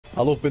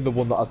I love being the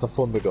one that has the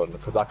thunder gun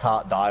because I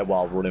can't die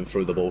while running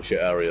through the bullshit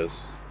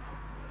areas.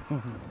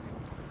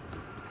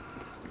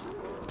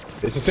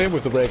 It's the same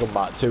with the ray gun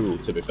Mark II,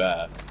 to be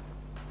fair.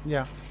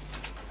 Yeah.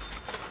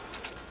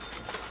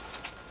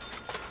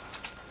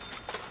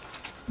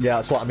 Yeah,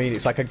 that's what I mean.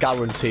 It's like a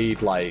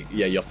guaranteed, like,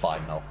 yeah, you're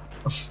fine now.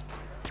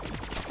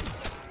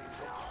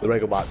 The ray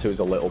gun Mark II is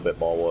a little bit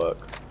more work.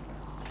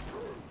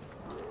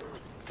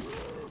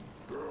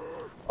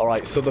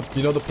 Alright, so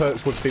you know the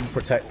perks we've been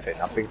protecting?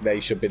 I think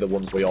they should be the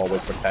ones we always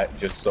protect,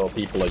 just so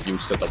people are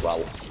used to the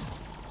routes.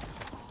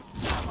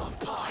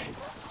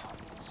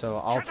 So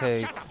I'll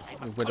take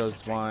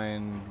Widow's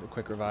Wine, the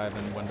Quick Revive,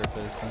 and Wonder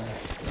Fizz then.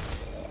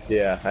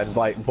 Yeah, and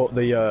like, but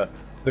the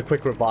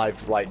Quick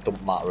Revive, like,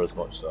 don't matter as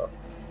much, so.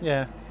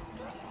 Yeah.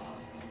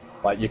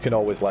 Like, you can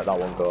always let that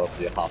one go if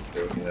you have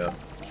to, yeah.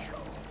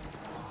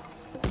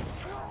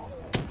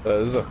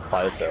 There's a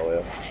fire sale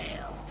here.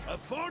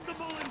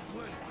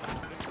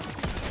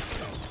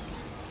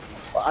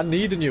 I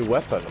need a new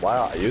weapon. Why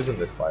aren't I using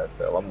this fire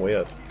sale? I'm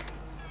weird.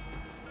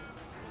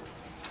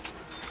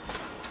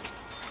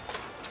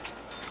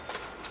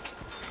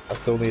 I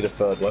still need a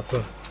third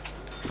weapon.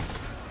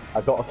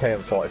 I got a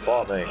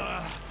KM44, mate.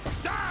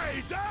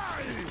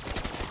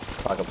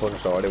 I can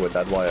punch already with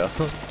dead wire.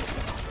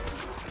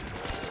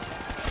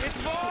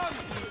 It's warm!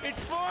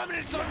 It's warm and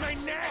it's on my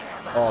neck!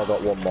 Oh, I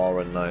got one more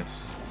and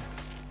nice.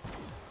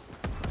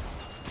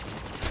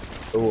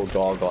 Ooh,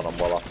 Gorgon, I'm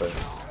well happy.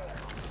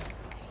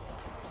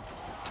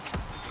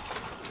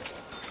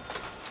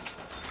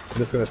 I'm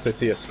just gonna sit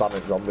here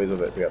spamming zombies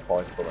with it to get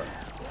points from it.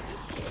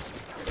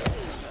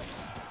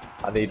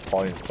 I need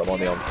points, I'm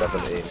only on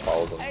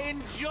 17,000. I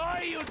enjoy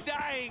you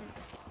dying!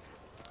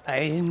 I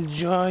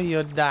enjoy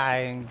your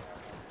dying.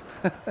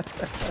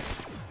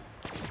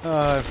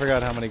 Oh, I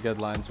forgot how many good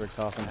lines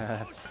Richtofen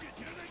had.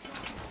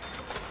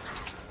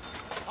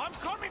 I'm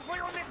coming for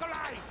you,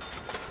 Nikolai!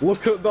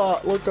 Look at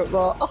that, look at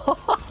that.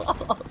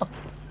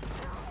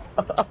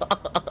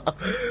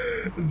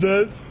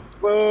 That's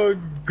so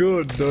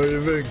good, don't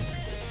you think?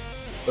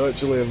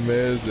 Actually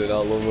amazing, I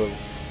love them.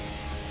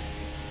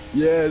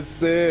 Yeah,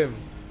 same.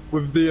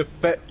 With the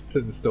effects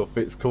and stuff,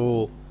 it's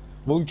cool.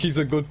 Monkeys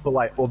are good for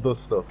like other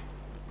stuff.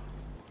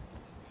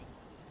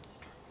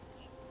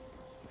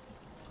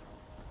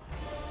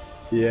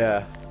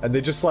 Yeah, and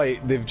they've just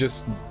like,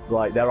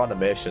 their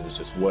animation's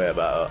just way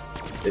better.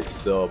 It's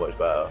so much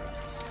better.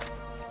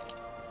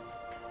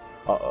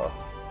 Uh-oh.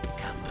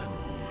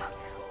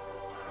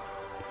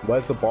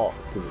 Where's the box?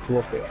 Is it still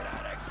up here?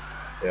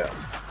 Yeah.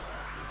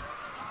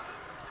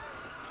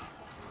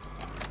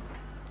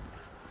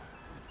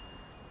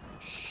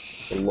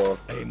 Look.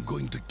 I am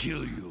going to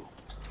kill you.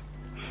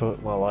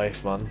 Fuck my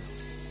life, man.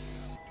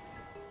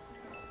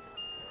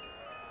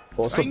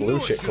 What's the blue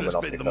shit coming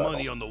off the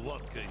money on the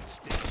vodka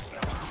instead.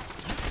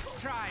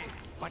 Try,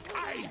 but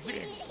I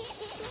win.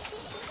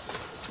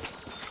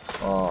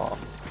 Oh.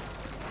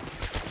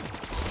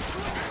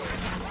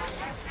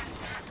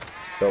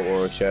 Don't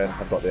worry, Shane.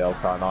 I've got the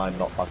LK9,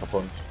 not Pack a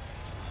Punch.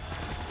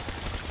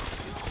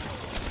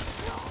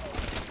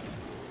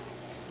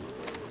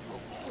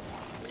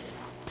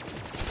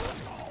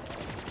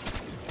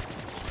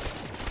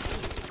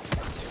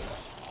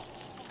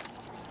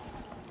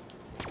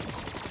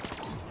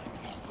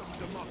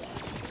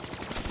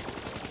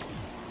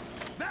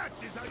 That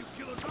is how you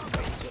kill a zombie.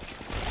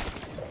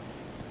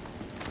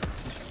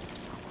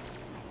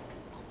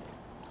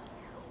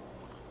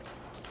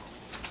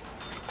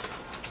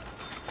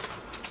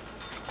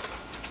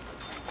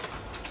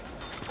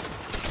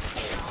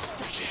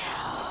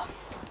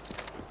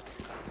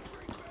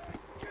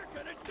 You're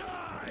gonna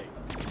die.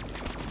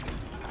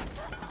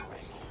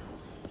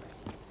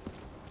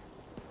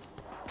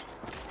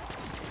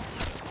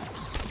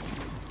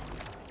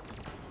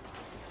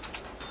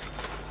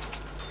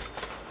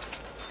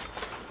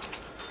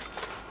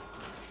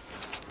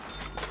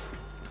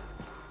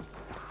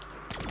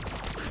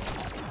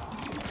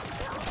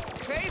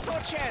 Face or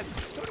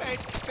chest? Too late.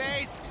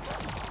 Face.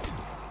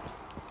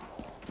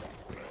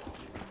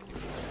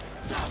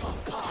 Double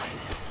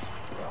points.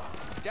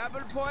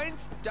 Double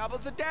points, double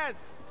the death,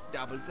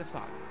 double the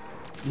fun.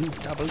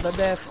 Double the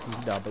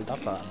death, double the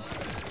fun.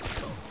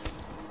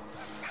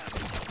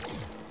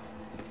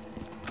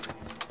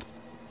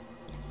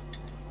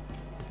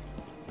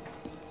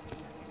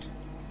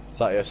 It's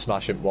like you're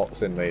smashing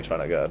blocks in me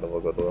trying to get another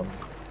good one.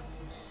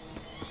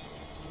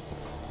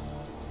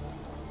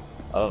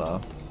 I don't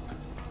know.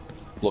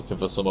 Looking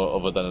for some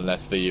other than an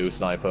SVU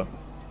sniper.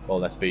 Or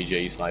an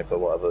SVG sniper,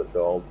 whatever it's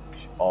called.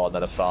 Oh, and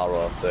then a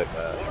Pharaoh. Sick,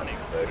 man.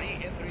 Sick.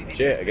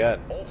 Shit, again.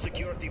 All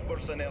security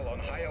personnel on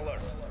high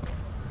alert.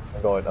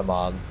 I'm going to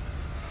man.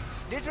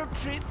 Little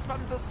treats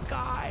from the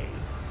sky.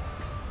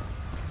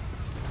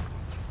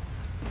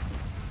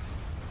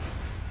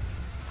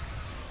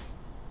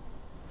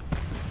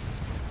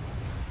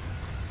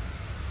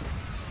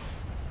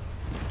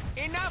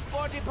 Enough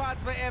body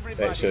parts for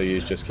everybody. Make sure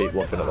you just keep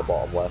looking at the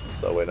bottom left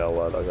so we know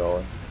where they're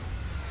going.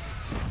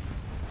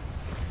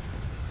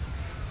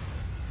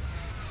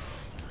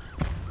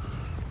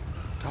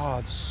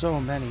 God,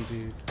 so many,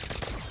 dude.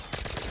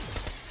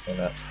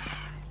 innit?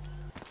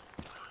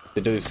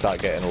 They do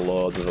start getting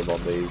loads of them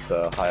on these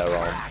higher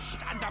rounds.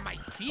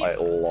 Like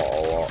a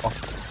lot.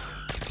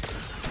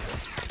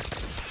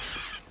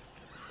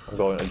 I'm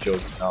going to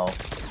jug now.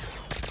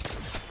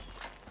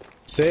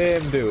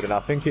 Same dude, and I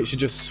think it should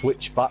just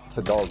switch back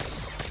to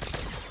dogs.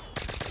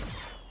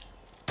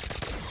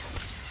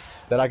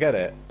 Did I get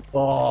it?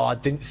 Oh, I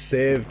didn't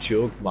save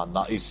jug, man.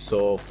 That is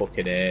so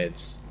fucking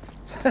AIDS.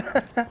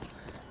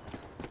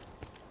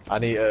 I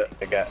need to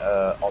get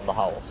on the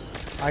house.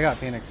 I got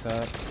Phoenix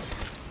up.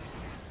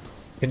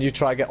 Can you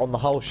try get on the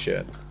house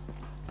shit?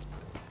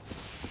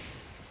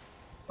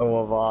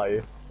 Oh, have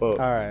I? But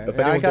alright, if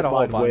I got a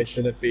whole bunch.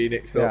 wasting a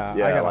Phoenix up,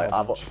 Yeah, I got like a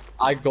whole bunch.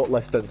 I got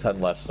less than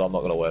 10 left, so I'm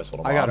not gonna waste one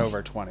of I mine. got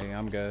over 20,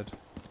 I'm good.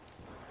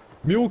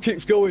 Mule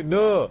kick's going,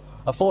 no!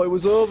 I thought it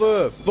was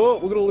over!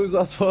 Fuck, we're gonna lose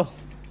that as well.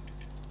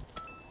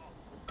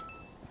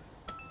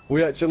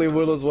 We actually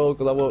will as well,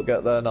 because I won't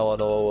get there now, I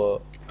know I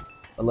won't.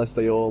 Unless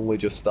they only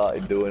just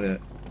started doing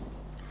it.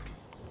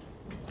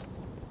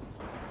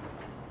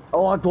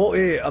 Oh, I got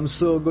it! I'm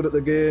so good at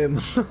the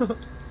game.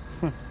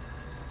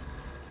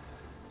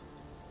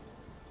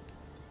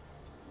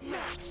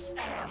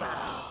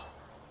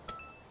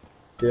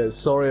 Yeah,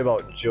 sorry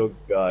about Jug,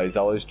 guys.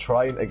 I was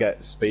trying to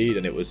get speed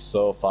and it was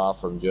so far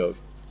from Jug.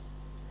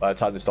 By the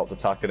time they stopped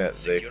attacking it,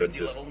 they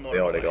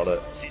already got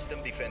it.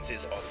 System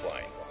defenses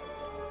offline.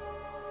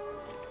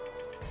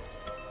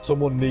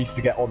 Someone needs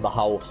to get on the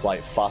house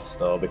like fast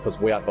though, because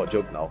we haven't got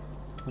Jug now.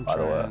 I'm by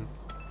the way. trying.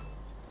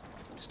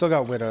 Still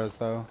got widows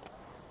though.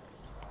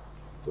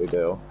 We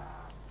do.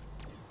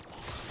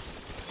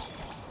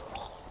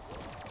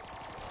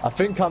 I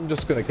think I'm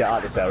just gonna get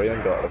out of this area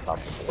and go to the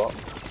camping spot.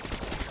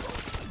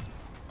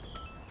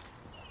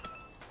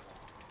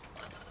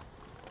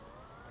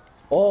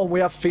 Oh, we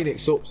have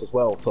Phoenix ups as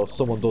well, so if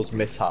someone does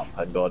mishap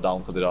and go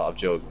down because they don't have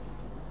Jug.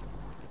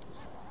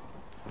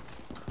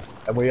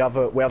 And we have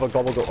a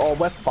gobble go. Oh,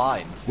 we're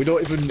fine. We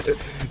don't even.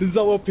 This is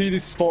how OP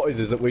this spot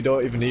is that we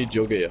don't even need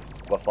Jug here.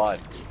 We're fine.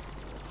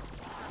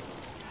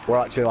 We're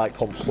actually like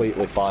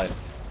completely fine.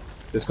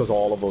 Just because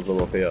all of us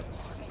are up here.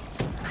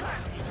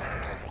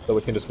 So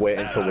we can just wait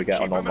until we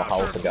get on the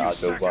house and get our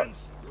Jug back.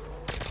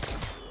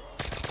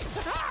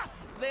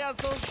 They are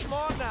so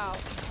small now.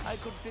 I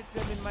could fit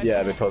them in my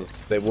Yeah,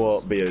 because they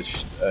won't be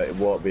as it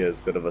won't be as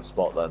good of a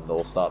spot then.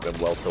 They'll start being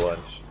well to edge.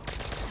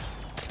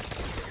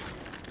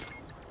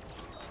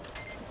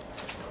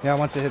 Yeah,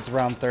 once it hits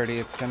round 30,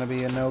 it's gonna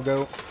be a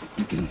no-go.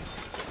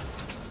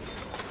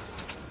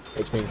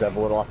 Which means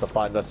everyone will have to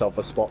find themselves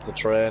a spot to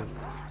train.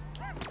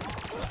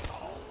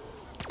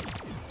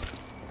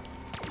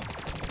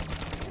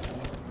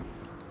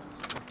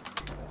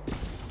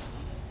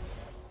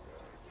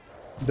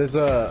 There's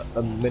a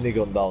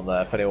minigun down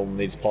there if anyone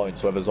needs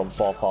points, whoever's on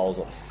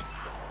 4,000.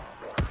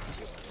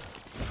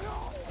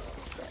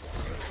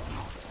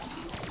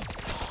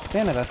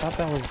 Damn it, I thought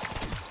that was...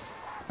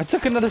 I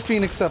took another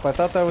Phoenix up, I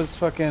thought that was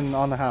fucking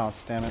on the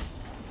house, damn it.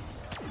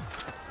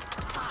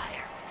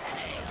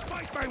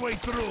 Fight my way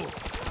through.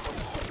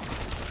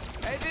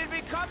 I will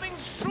be coming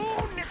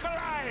soon,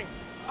 Nikolai.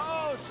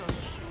 Oh, so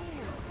soon.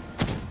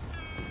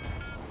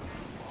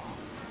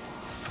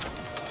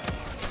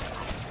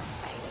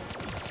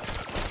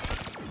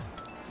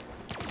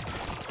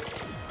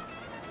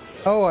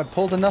 Oh, I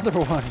pulled another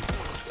one.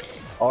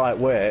 Alright,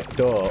 wait,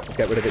 don't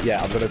get rid of it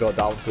yet. I'm gonna go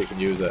down so you can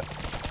use it.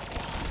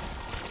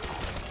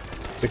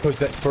 Because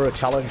that's for a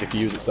challenge if you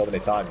use it so many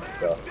times,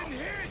 so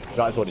you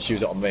might as well just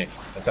use it on me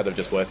instead of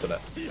just wasting it.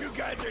 You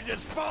guys are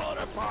just falling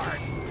apart.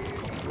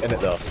 In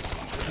it though.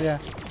 Yeah.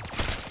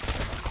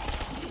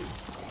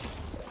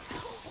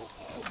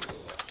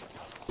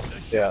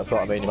 Yeah, that's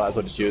what I mean, you might as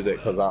well just use it,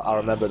 because I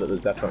remember that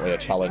there's definitely a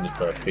challenge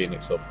for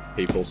Phoenix up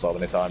people so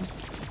many times.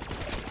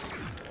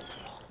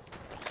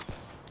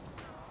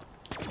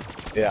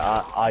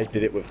 Yeah, I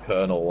did it with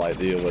Colonel like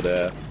the other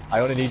day. I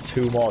only need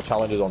 2 more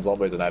challenges on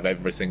zombies and I have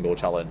every single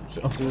challenge.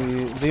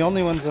 The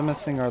only ones I'm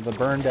missing are the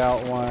burned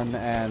out one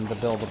and the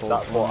buildables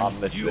That's what I'm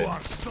missing.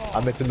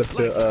 I'm missing the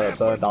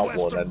burned out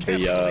one and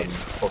the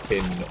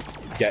fucking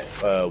get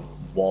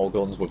wall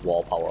guns with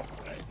wall power.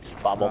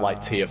 But I'm on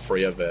like tier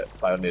 3 of it,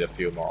 so I only need a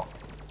few more.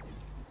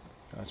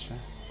 Gotcha.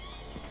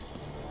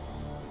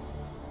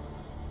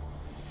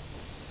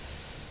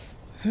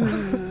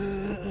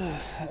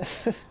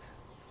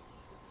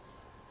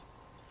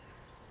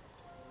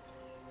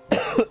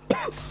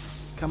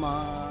 Come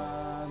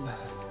on.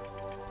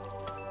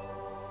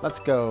 Let's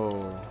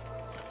go.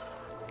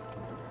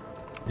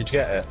 Did you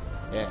get it?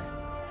 Yeah.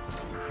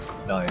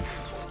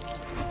 Nice.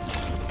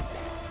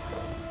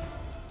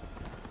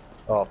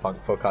 Oh,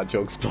 thank fuck, our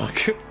Jug's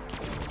back. You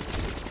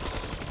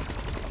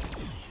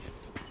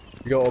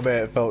gotta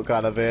admit, it felt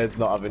kind of AIDS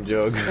not having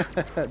Jug.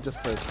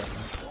 Just for a second.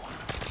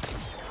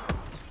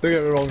 Don't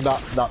get me wrong,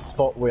 that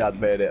spot we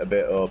had made it a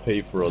bit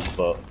OP for us,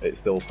 but it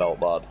still felt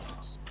bad.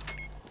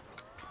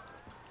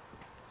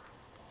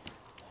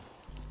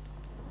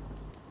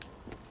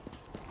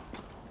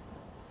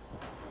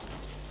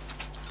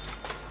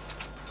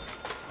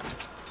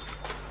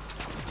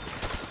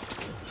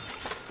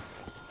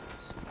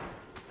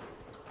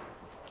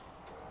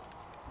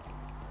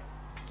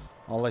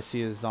 All I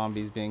see is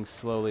zombies being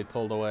slowly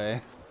pulled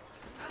away.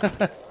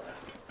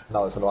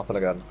 Now it's gonna happen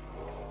again.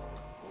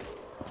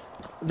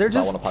 They're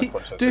just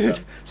dude.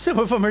 Again. Some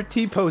of them are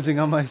T-posing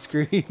on my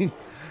screen.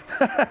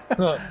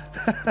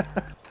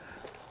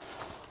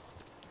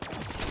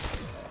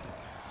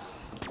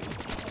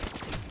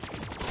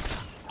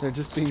 They're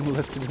just being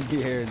lifted in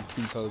the air and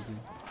T-posing.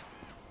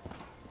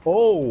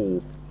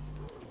 Oh.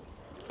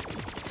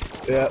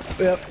 Yep,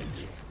 yep.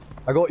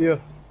 I got you.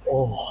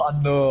 Oh,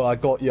 I know. I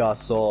got you. I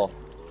saw.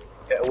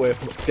 Get away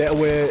from. Get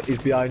away. He's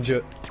behind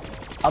you.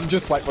 I'm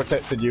just like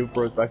protecting you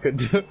for a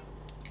second.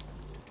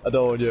 I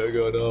don't want you to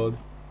go down.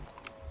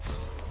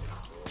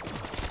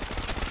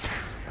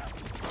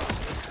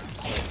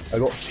 I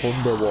got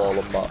thunder wall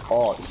on my.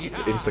 Oh, it's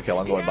insta kill.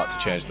 I'm going back to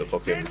change the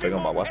fucking thing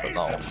on my weapon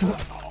now.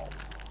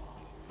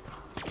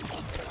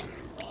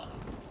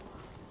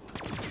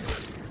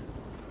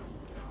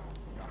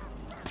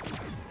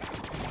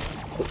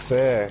 Fuck's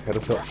sake, I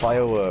just got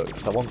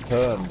fireworks. I won't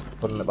turn.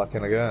 Putting it back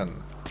in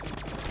again.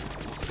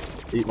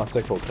 Eat my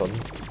sickle, cunt.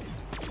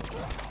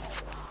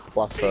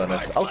 Blast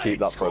furnace. I'll keep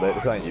that for a bit.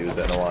 We can't use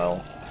it in a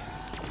while.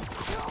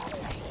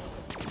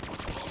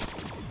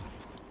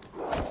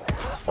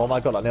 Oh my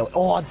god, I nearly.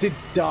 Oh, I did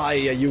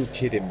die. Are you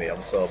kidding me?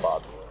 I'm so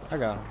bad. I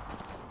got him.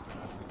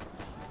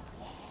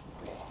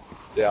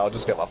 Yeah, I'll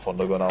just get my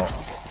thunder gun out.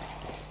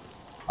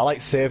 I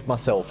like saved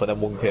myself and then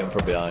one came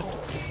from behind.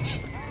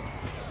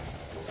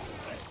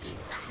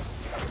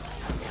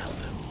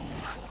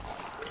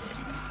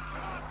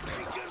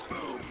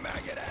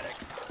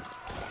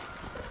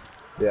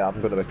 Yeah,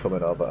 I'm gonna be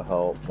coming over to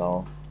help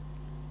now.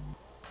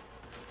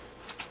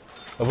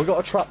 Have we got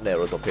a trap near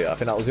us up here? I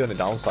think that was the only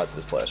downside to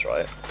this place,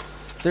 right?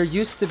 There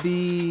used to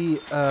be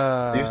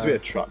There used to be a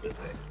trap, didn't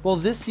there? well,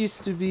 this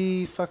used to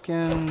be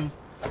fucking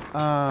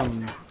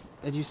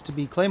it used to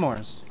be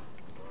claymores.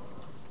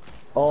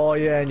 Oh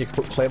yeah, and you could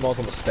put claymores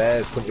on the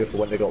stairs, couldn't you, for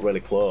when they got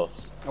really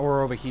close?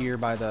 Or over here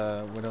by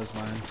the widow's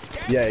mine.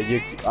 Yeah,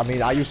 I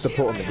mean, I used to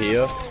put them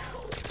here,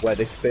 where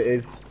this bit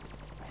is.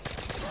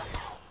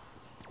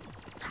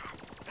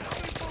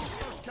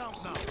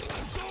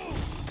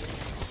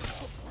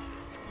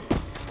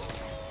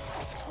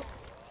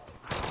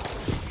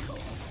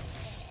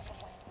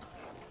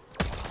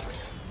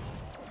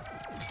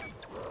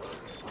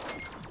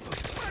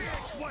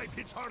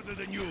 Hits harder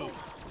than you.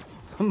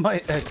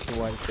 My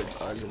ex-wife hits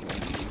harder than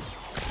me.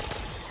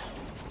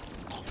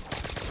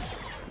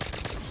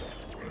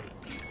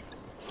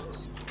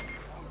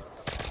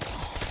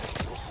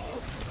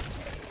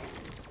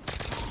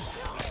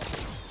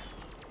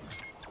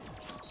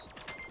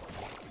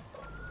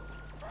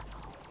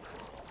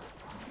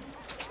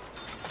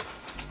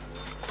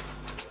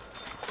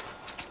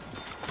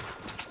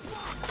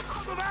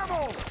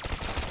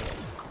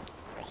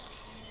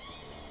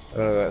 I'm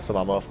gonna get some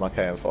ammo for my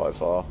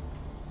KM44.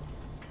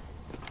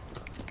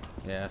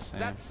 Yeah, same.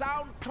 That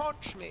sound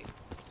touched me.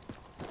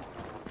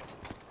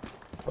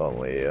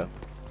 Only here.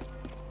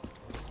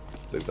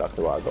 That's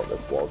exactly why I got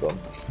this wall gun.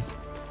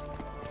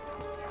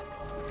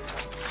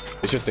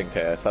 It's just in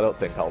case. I don't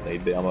think I'll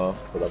need the ammo,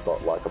 because I've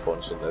got like a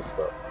bunch in this,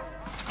 but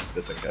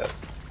just in case.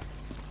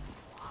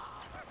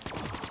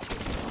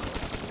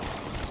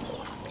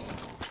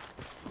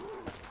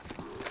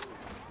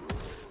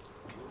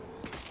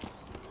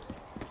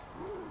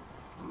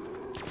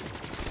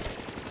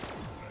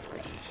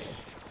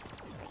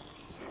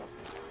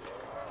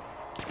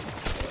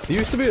 There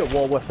used to be a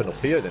war weapon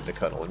up here, didn't there,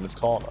 Colonel, in this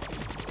corner?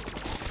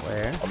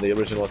 Where? On the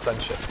original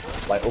Ascension.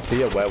 Like up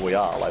here where we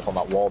are, like on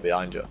that wall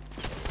behind you.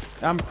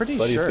 I'm pretty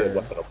There used to be sure. a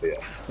weapon up here.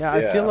 Yeah,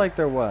 I feel like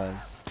there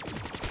was.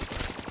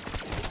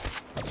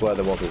 I swear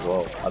there was as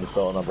well. I just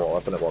don't remember what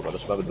weapon it was. I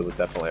just remember there was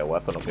definitely a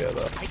weapon up here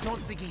though. I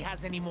don't think he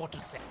has any more to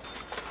say.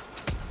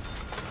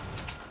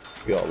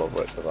 You gotta love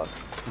Rick for that.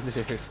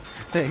 Dude,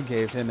 they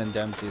gave him and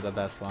Dempsey the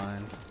best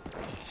lines.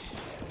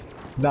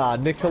 Nah,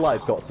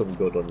 Nikolai's got some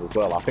good ones as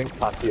well. I think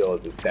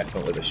Takio's is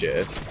definitely the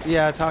shittest.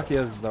 Yeah,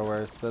 Takio's the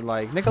worst, but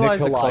like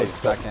Nikolai's a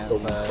close got second.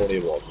 some But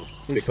funny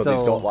ones because still...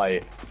 he's got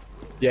like,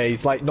 yeah,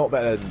 he's like not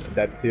better than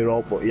Dempsey at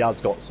all, but he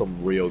has got some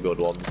real good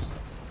ones.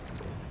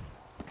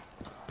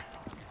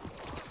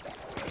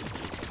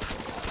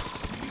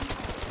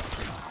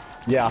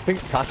 Yeah, I think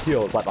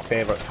Takio's like my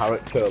favourite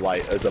character,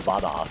 like as a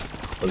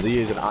badass, because he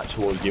is an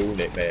actual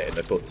unit, mate, in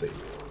the cutscene.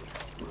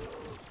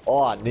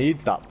 Oh, I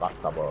need that back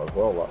ammo as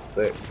well, that's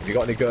sick. Have you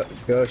got any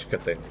Gershka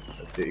things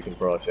that you can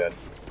throw, Shane?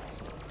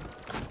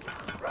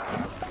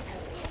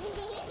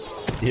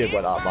 He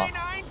went out, man.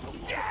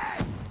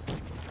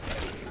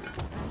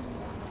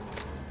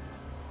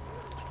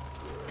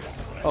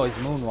 Oh, he's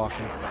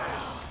moonwalking.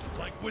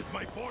 Like with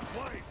my fourth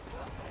life.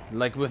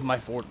 Like with my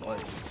fourth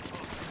life.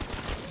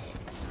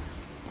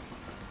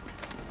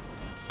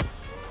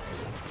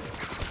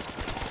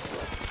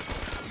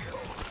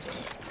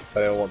 If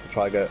anyone wants to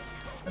try get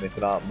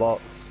anything out of the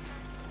box.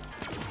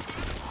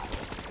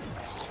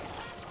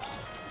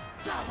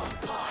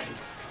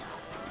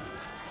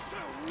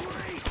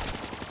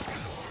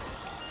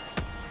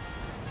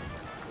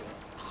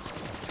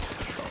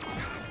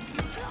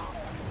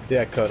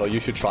 Yeah, Colonel, you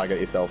should try and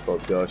get yourself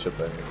those Gersha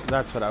things.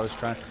 That's what I was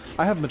trying.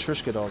 I have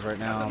Matryoshka dolls right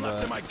now, Nothing left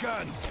but of my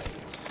guns.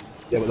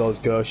 Yeah, but those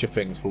Gersha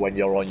things for when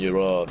you're on your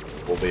own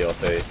will be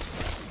okay.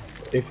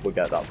 If we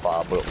get that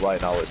far, but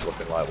right now it's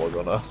looking like we're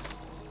gonna.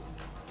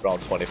 Round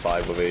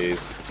 25 with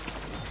ease.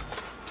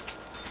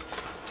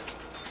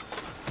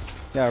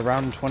 yeah,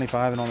 round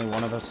 25 and only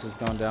one of us has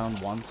gone down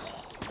once.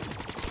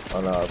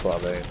 I know, that's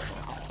what I mean.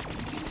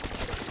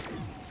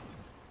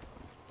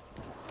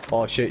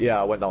 Oh shit, yeah,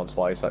 I went down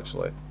twice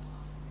actually.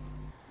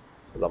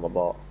 Because I'm a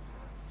bot.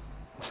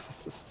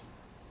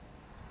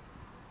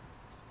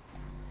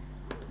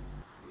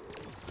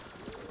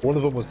 One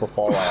of them was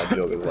before I had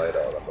Juggers later,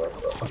 I remember.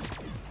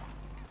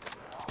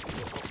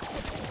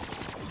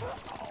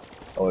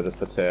 Oh, just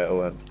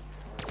potato in.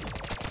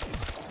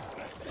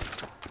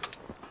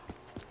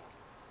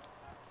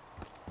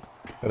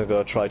 Gonna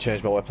go try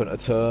change my weapon to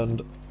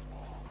turned.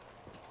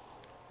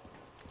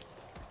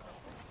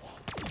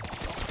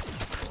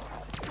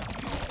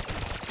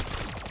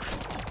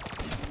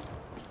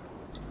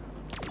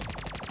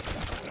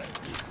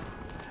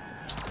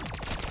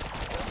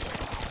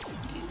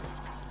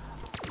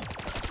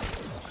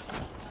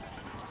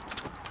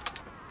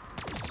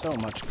 So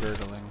much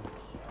gurgling.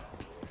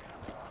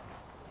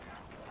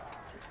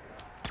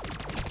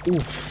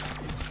 Oof.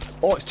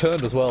 Oh, it's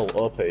turned as well,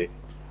 OP.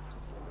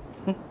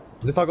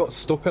 As if I got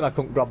stuck and I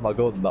couldn't grab my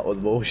gun, that was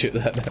bullshit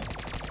then.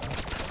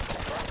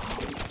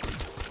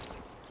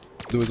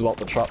 It was about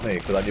to trap me,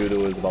 because I knew it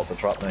was about to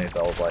trap me, so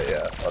I was like,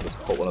 yeah, I'll just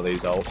put one of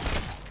these out.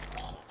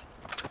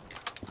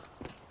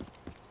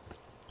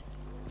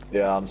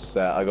 Yeah, I'm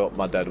set. I got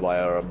my dead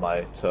wire and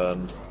my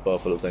turned,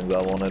 both of the things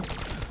I wanted.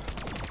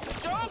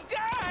 Doctor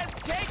has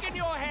taken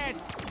your head.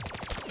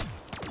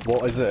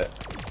 What is it?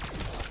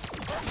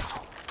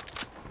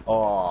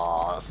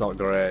 Oh, that's not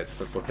great. It's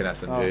a fucking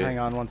SMG. Oh, hang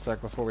on one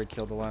sec before we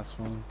kill the last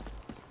one.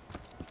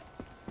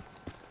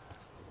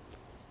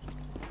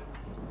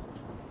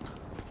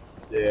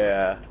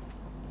 Yeah.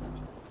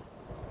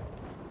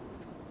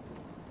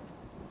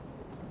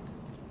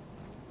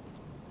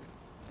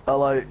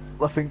 I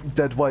think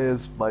Dead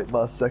Wire's my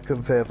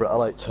second favourite. I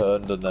like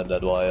Turned and then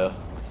Dead Wire.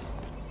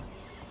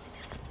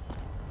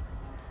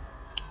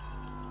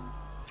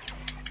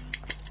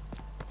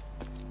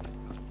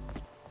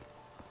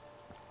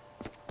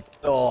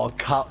 Oh,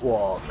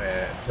 Catwalk,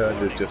 mate.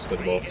 Turned is just a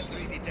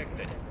must.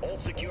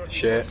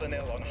 Shit.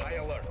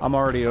 I'm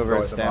already over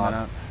at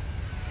stamina.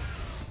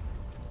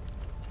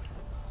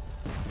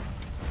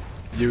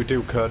 You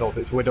do Colonels,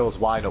 it's Widow's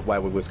Wine up where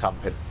we was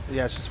camping.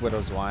 Yeah, it's just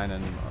Widow's Wine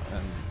and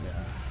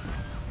yeah.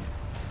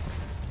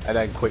 And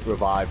then Quick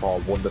Revive or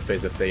Wonder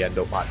Fizz if they end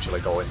up actually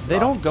going to They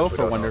that, don't go we for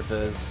don't Wonder know.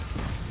 Fizz.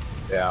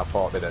 Yeah, I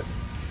thought they did.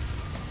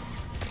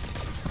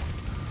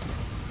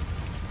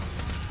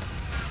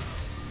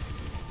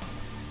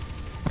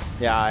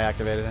 Yeah, I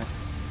activated it.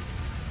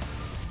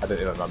 I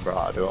didn't even remember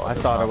how to do it. I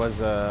thought it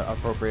was a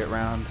appropriate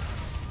round.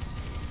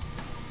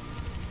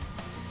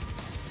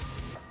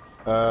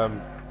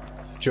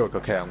 Joke,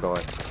 okay, I'm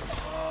going.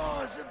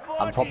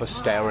 I'm proper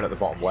staring at the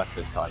bottom left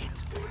this time.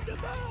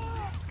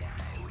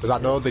 Because I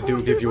know they do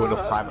give you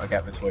enough time to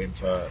get between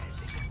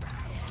turns.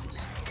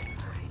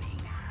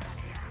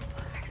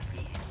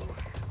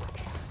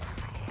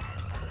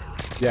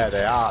 Yeah,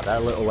 they are. They're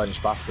little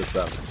wench bastards,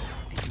 them.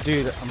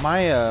 Dude,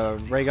 my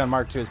ray gun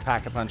Mark II is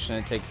pack-a-punch and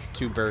it takes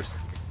 2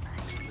 bursts.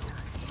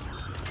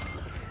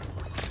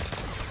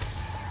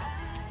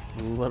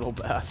 Little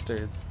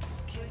bastards.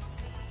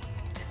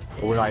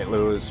 We might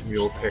lose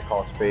mule pick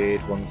or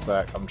speed. 1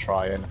 sec, I'm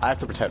trying. I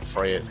have to protect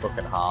 3, it's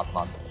fucking hard,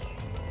 man.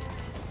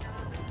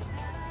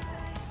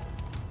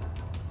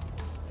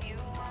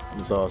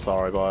 I'm so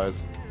sorry, boys.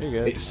 You're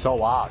good. It's so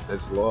hard,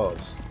 there's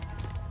loads.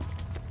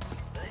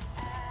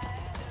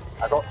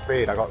 I got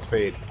speed, I got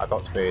speed, I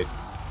got speed.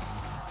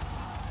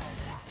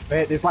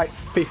 Mate, there's like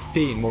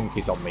 15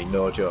 monkeys on me,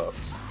 no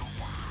jokes.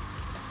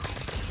 I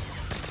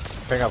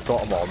think I've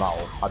got them all now.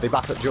 Are they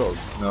back at Jug?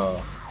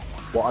 No.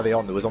 What are they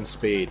on? They was on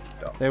speed.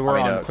 They were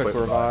I mean, on quick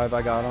revive.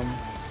 I got them.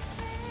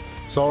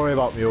 Sorry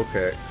about mule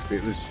kick.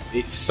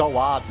 It's so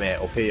hard, mate,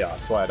 up here, I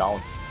swear down.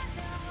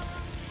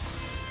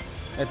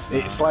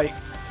 It's like,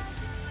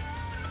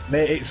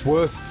 mate, it's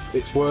worse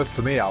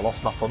for me. I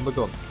lost my thunder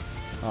gun.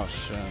 Oh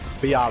shit.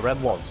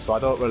 BRM was, so I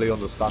don't really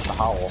understand the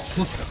how.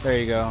 There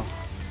you go.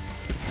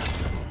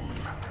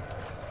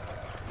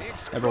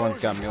 Everyone's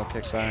got mule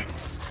kicks back.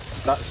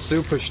 That's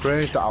super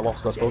strange that I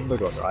lost a thunder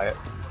gun, right?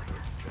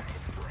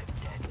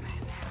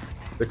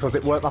 Because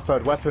it weren't my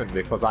third weapon,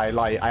 because I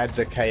had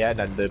the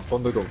KN and the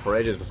thunder gun for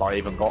ages before I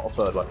even got a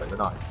third weapon,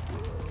 didn't I?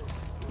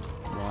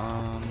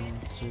 1,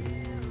 2,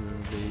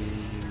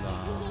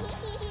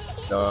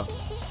 No.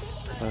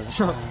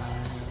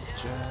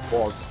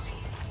 Was.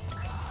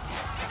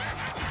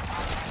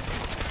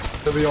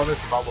 To be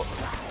honest, if I was...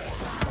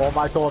 Oh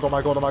my god, oh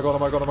my god, oh my god, oh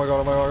my god, oh my god,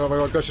 oh my god, oh my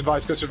god, gush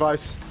advice, gush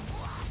advice.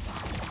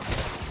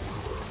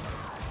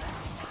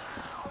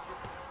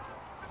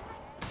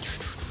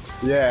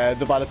 Yeah,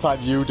 by the time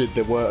you did,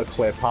 there weren't a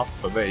clear path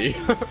for me.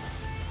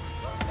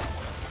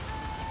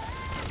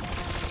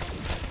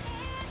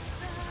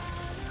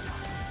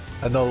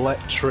 An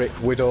electric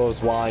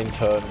widow's wine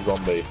turn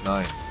zombie.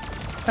 Nice.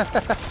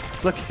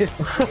 Look at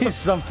he's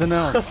something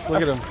else.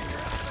 Look at him.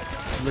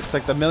 Looks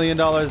like the $1 million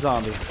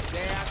zombie.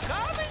 They are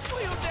coming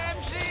for you,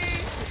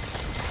 Dempsey!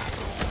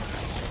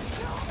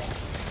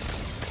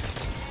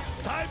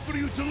 Time for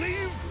you to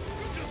leave?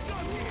 You just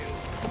got here.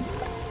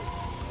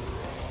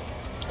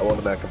 I want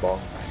to make a bomb.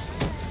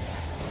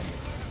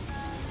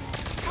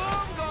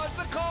 Boom goes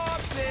the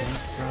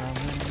corpses!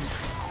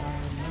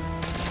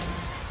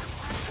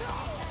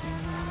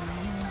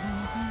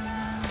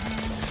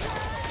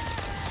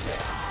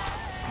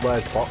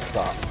 Where's box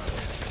at?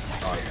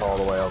 Oh, it's all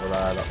the way over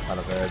there. That's kind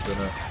of weird,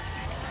 isn't it?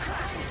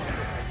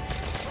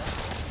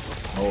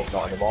 Oh,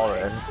 not anymore,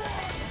 in.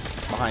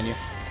 Behind you.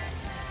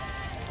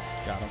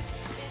 Got him.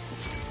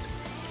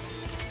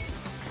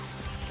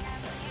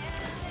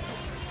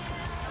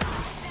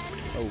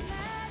 Oh.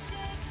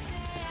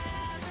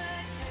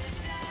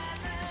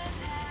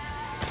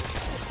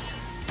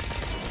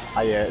 I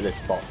hate this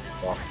box.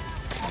 Oh.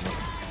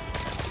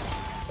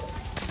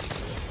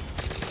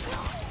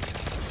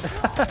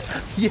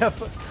 Yep.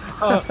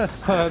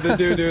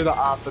 They do that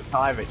half the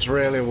time. It's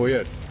really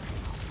weird.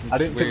 I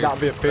didn't think that'd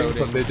be a thing,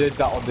 but they did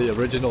that on the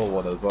original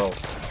one as well.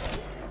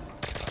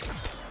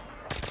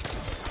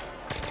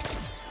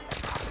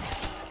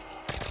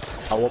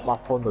 I want my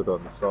thunder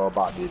done so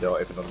bad you don't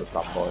even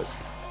understand, boys.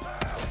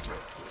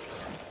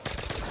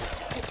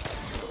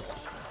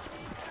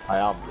 I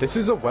am. This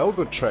is a well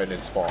good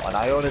training spot, and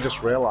I only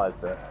just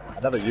realised it.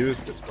 I never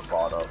used this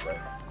before, I don't think.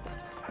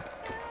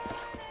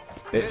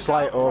 It's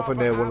like over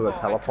near one of the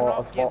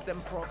teleporter spots.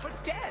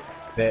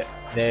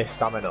 Near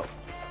stamina.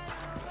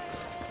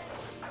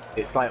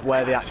 It's like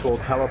where the actual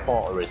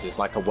teleporter is. It's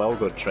like a well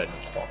good training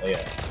spot here.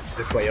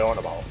 This is what you're on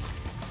about.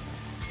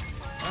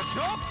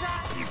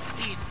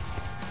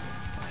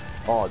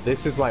 Oh,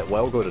 this is like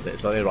well good, and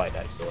it's only right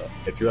next to it.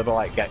 If you ever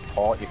like get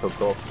caught, you could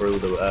go through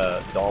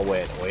the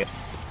doorway and away.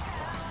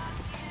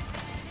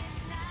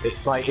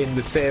 It's like in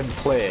the same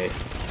place.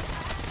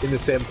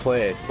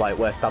 Like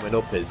where Stamming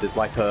Up is, there's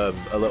like a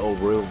little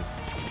room.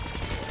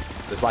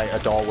 There's like a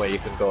doorway you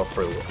can go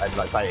through, and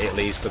that's like it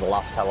leads to the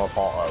last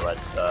teleporter.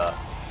 And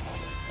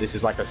this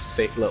is like a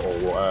sick little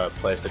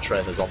place to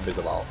train the zombies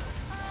about.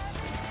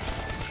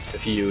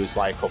 If you use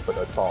like up at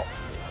the top.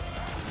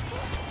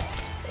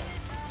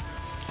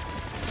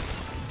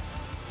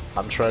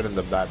 I'm training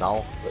them there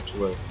now,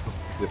 literally.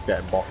 Just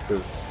getting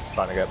boxes,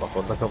 trying to get my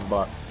thunder come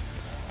back.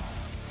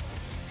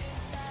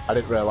 I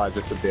didn't realise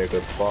this would be a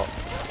good spot.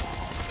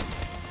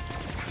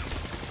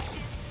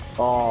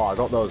 Oh, I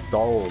got those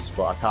dolls,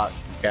 but I can't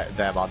get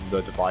them on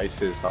the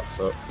devices, that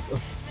sucks.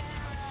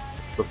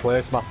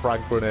 Replace my frag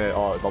grenade,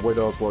 or my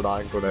Widow's Blood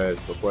Iron grenades,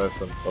 replace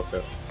them, fuck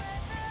it.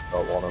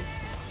 Don't want them.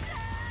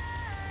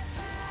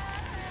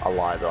 I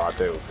lied though, I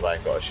do, because I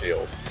ain't got a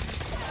shield.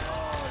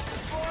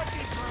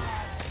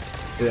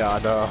 Yeah, I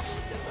know.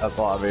 That's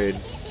what I mean.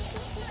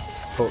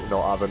 Fuck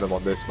not having them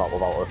on this map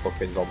without a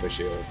fucking zombie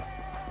shield.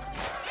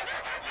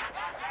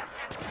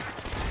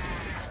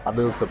 I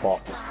moved the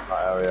box in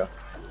that area.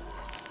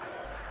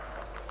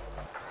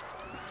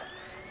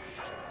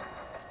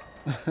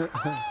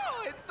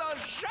 Oh, it's so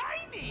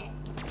shiny!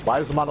 Why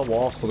is the Man of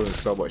War still doing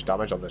so much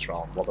damage on this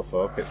round? What the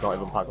fuck? It's not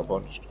even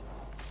pack-a-punched.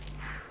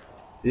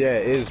 Yeah,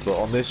 it is, but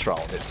on this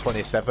round it's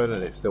 27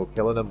 and it's still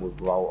killing them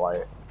without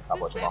like that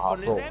much of a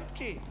hassle.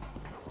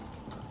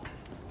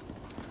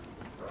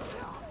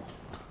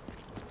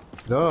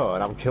 No,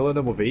 and I'm killing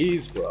them with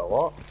ease, bro.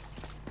 What?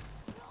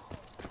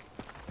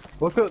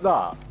 Look at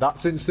that.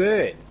 That's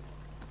insane.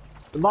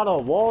 The Man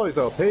of War is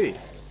OP.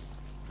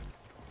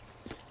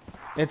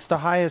 It's the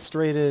highest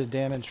rated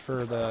damage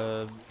for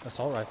the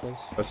assault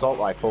rifles. Assault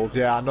rifles,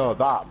 yeah, I know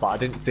that, but I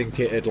didn't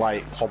think it'd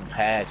like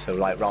compare to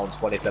like round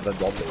 27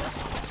 zombies.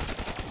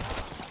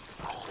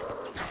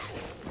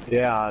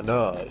 Yeah, I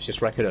know, it's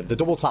just reckoning. The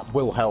double tap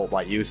will help,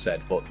 like you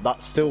said, but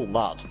that's still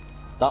mad.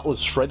 That was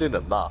shredding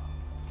them, that.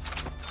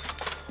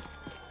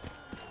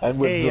 And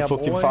with the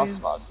fucking boys.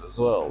 fast mags as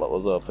well, that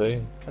was OP.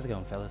 How's it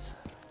going, fellas?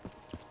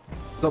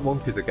 It's not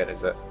monkeys again,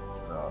 is it?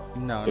 No.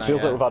 No, It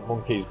feels like we've had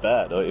monkeys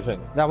bear, don't you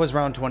think? That was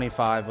round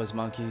 25, was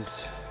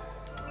monkeys.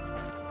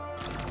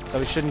 So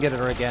we shouldn't get it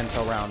again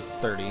until round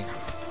 30.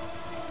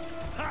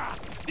 Ha!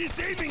 This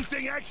aiming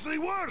thing actually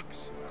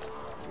works!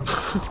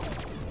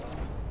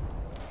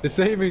 This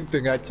aiming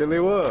thing actually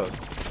works.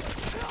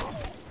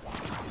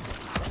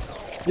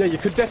 Yeah, you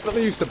could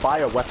definitely use to buy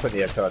a weapon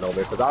here, Colonel,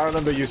 because I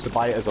remember I used to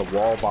buy it as a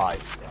war buy,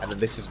 and then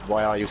this is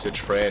why I used to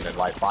train and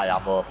like buy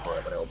ammo for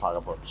it when it was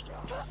pack-a-punched.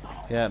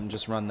 Yeah, and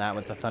just run that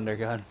with the thunder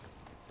gun.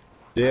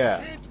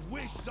 Yeah,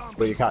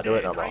 but you can't do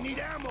it no more. I need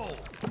ammo.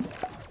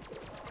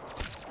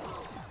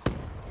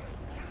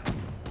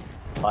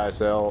 Fire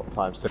sale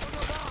times 2.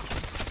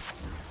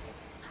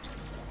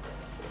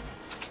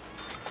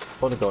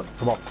 Thunder gun,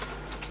 come on.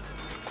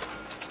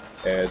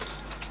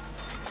 Heads.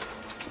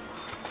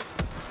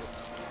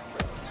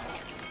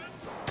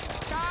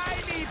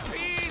 Tiny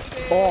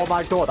pieces! Oh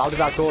my god, how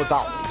did I go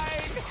down?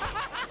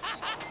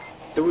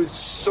 There was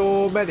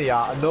so many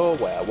out of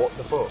nowhere, what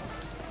the fuck?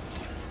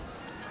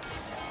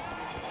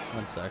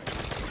 1 sec.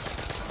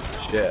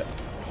 Shit.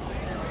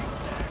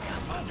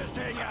 I'll just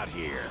hang out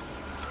here.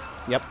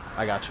 Yep,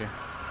 I got you.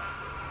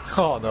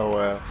 Oh, no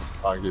way.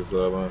 Thank you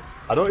so much.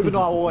 I don't even know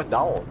how I went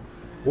down.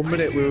 1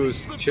 minute we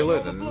was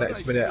chilling, and the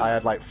next minute I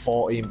had like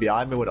 14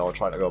 behind me when I was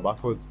trying to go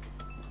backwards.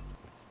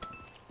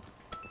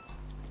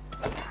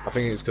 I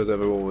think it's because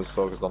everyone was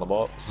focused on the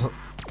box.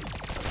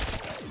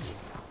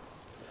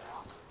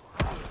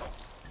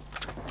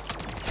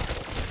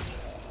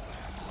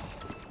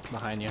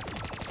 Behind you.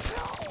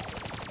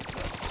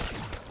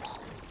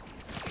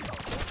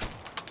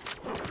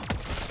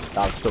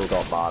 I've still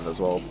got mine as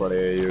well, plenty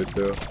of you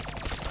too.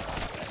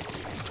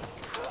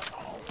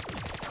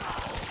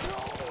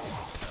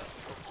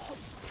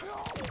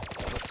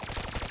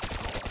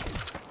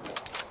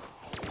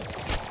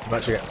 I'm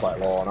actually getting quite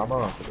low on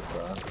ammo, to be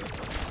fair.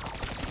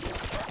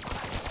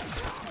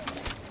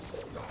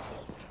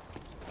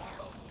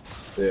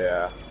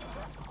 Yeah.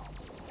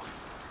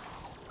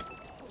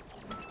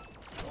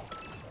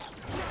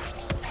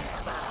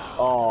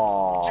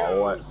 Oh,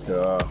 let's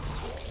go.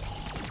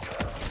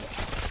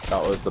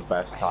 That was the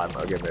best time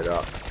to give me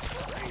that.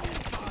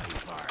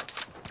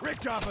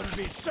 Richtofen would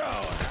be so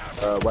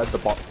happy. When the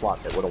box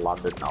landed, it would have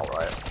landed now,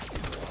 right?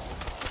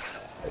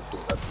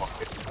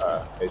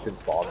 It's in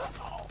spawn.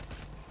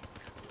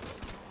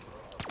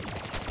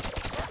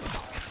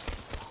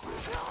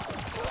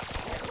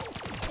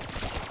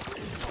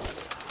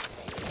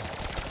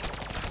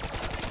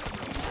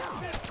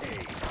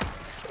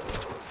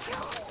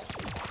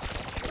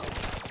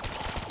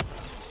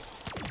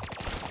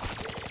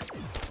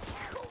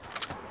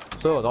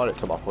 So annoyed it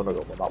came off one of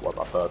them, but that was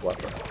my third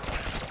weapon.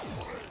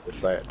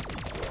 Just saying.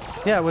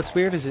 Yeah, what's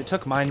weird is it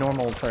took my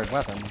normal third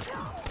weapon.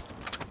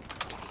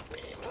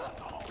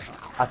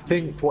 I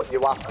think what you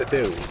have to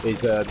do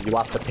is you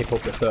have to pick up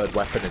the third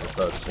weapon in the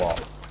third slot.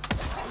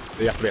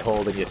 So you have to be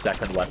holding your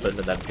second weapon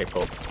and then pick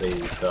up the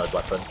third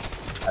weapon,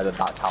 and then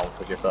that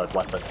counts as your third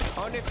weapon.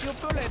 On a few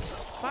bullets,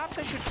 perhaps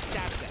I should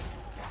stab them.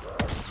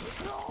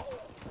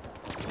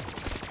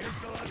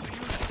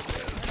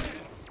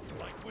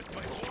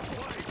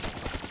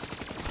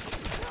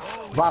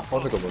 That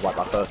Thundergun was like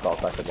my first or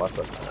second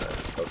weapon.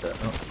 Okay.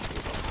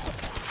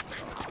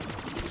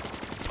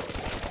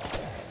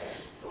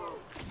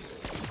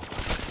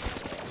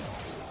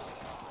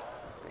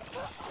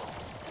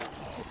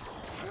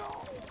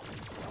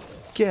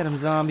 Get him,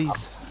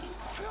 zombies.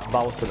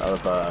 Mountain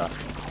over.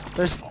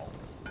 There's.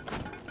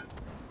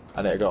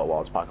 I need to go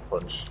towards Pack a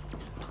Punch.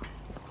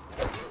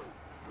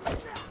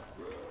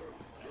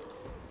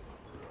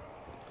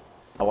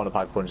 I want to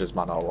Pack Punch's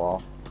Man of War.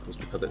 Just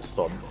because it's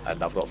fun,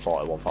 and I've got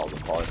 41,000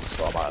 points,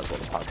 so I might as well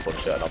just Pack a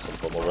Punch it and have some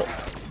fun with it.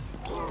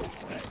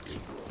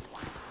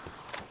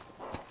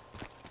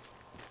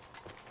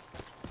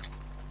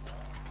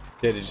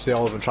 Yeah, did you see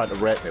all of them trying to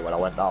rape me when I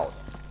went down?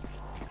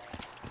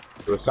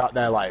 They were sat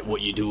there like, what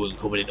you doing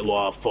coming into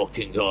our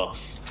fucking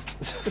house?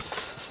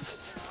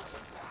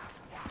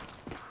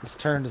 This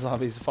turned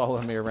zombies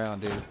following me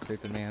around, dude. It's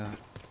creeping me out.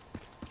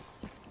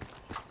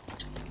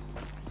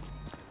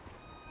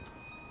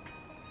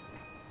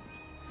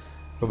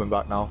 Coming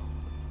back now.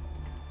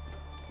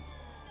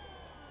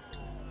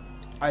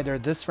 Either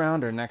this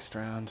round or next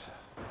round.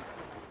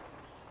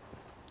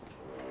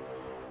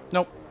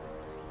 Nope.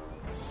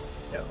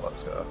 Yeah,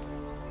 let's go.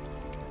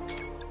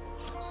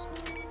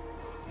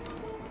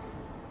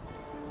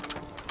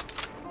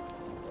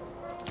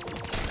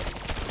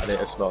 I need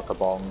to smoke a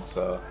bong,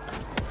 so...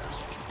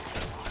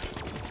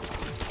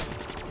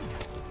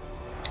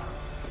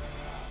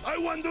 I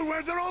wonder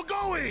where they're all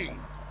going!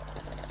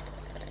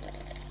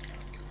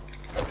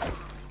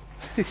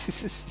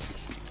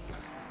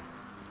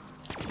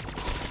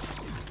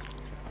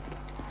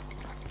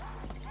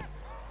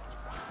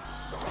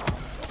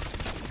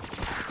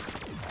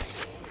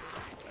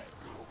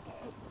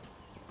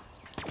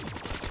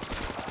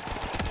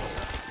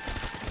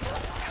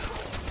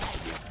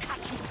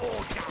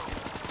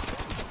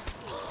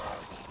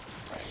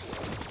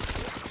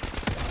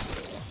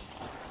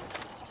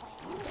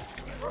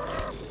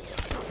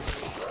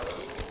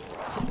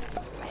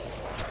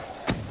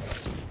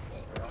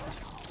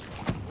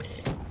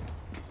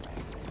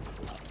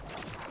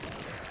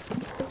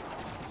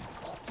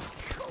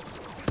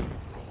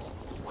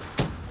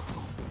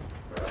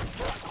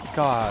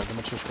 God, the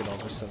Matryoshka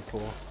dolls are so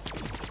cool.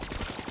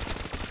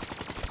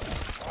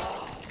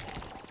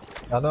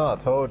 I know, I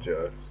told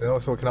you. So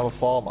we can have a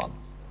 4-man.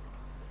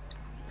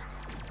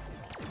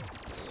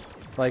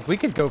 Like, we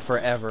could go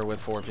forever with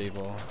 4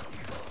 people.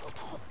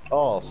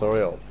 Oh, so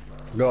real.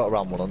 We got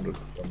around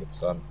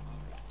 100%.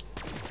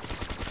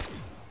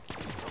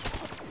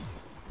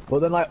 But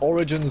then, like,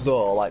 Origins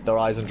though, like the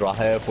Rise and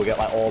Drahe, if we get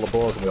like all the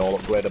bows and we all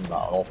upgrade them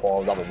now, all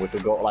 4 of them, we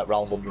could go to like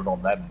round 100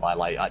 on them by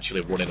like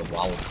actually running them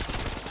round.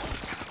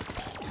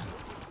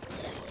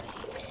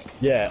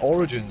 Yeah,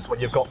 Origins, when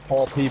you've got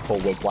 4 people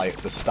with like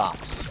the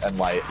stats and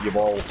like you've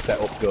all set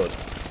up good,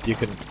 you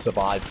can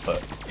survive for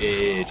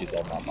ages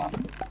on that map.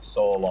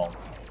 So long.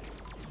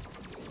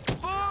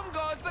 Boom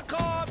goes the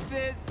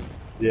corpses!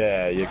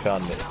 Yeah, you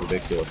can. It's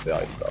ridiculous the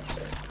ice stuff.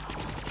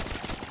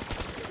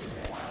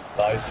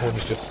 This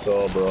one's just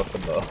so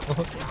broken though.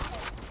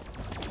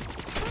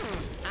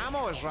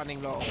 Ammo is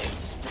running low.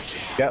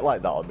 Get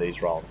like that on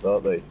these rounds,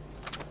 don't they?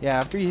 Yeah,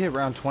 after you hit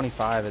round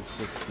 25, it's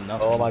just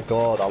nothing. Oh my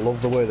god, I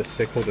love the way the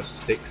sickle just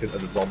sticks into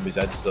the zombie's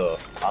heads though.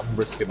 I'm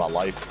risking my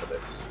life for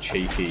this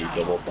cheeky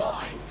double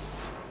tap.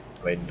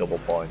 I mean double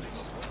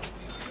points.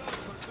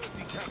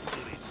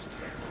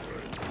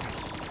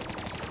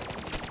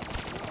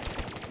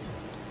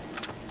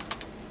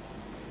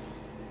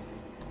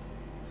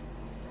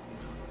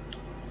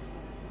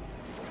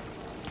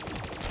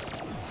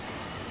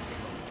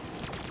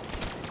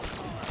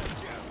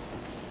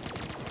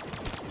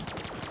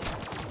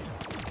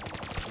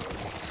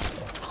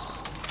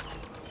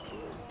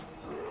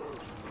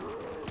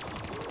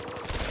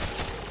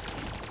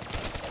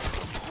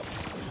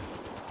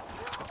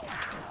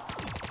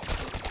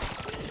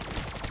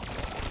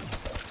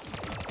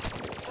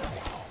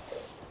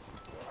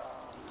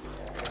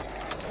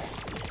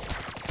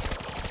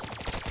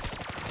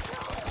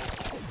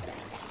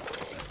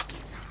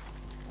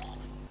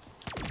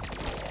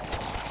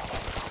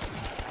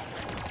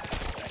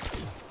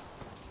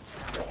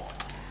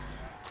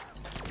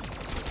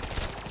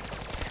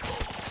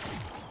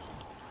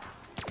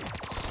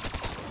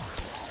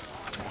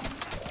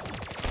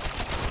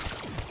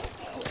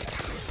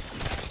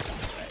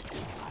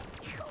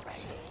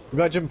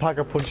 Imagine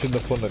Packer punching the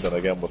thunder gun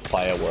again with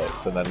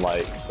fireworks, and then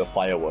like the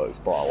fireworks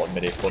brought out a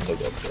mini thunder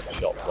gun that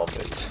shot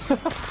zombies.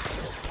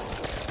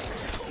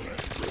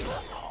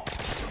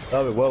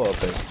 That'd be well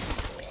open.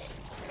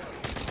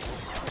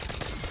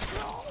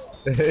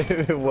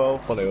 It'd be well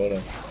funny,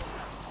 wouldn't it?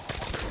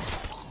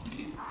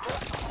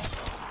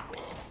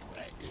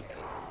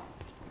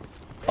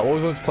 I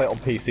always wanted to play it on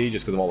PC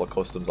just because of all the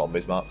custom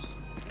zombies maps.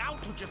 Now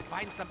to just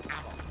find some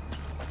ammo.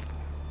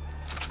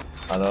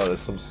 I know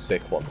there's some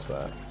sick ones,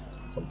 man.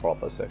 Some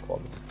proper sick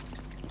ones.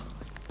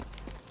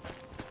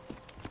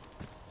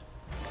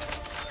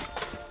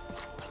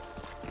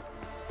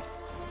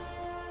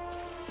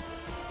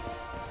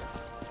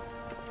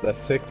 They're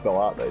sick though,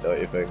 aren't they, don't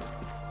you think?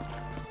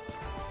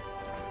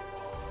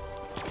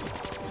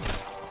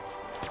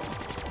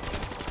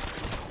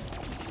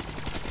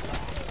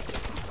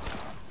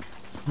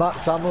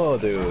 Max ammo,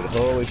 dude.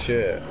 Holy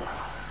shit.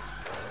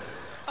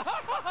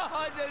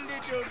 The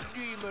little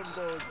demon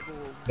goes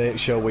boom. Make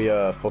sure we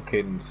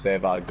fucking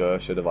save our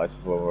Gersha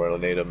devices when we really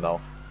need them now.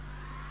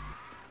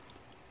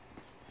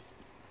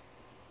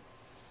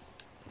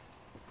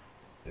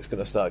 It's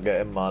gonna start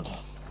getting mad.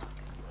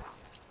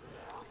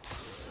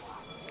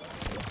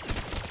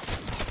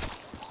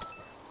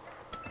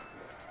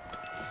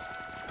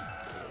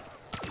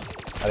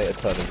 I need to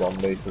turn a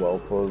zombie to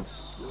help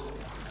us.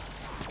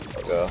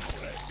 There we go.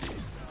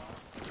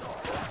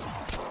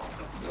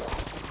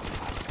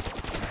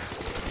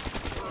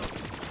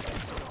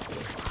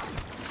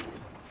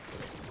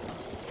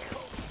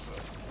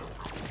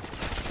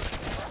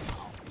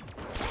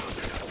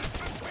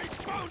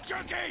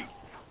 Junkie!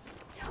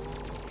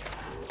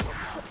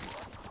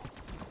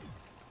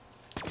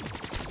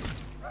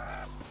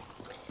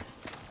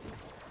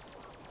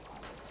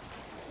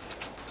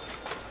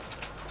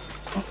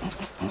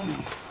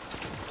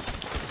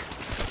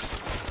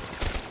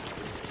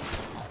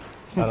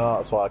 I know,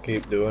 that's why I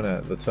keep doing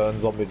it. The turn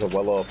zombies are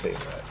well OP, mate.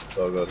 It's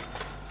so good.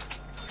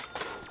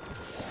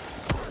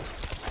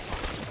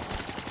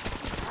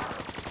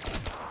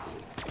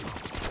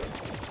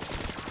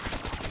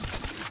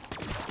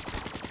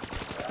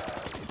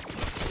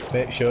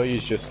 Make sure you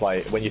just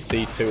like, when you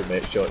see two,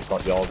 make sure it's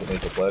not yours that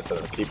needs to place them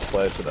and keep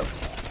placing them.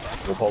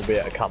 We'll probably be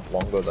at a camp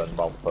longer than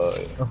round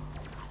 30.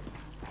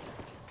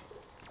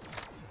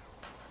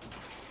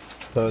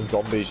 Turn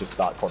zombies just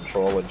start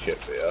controlling shit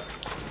for you.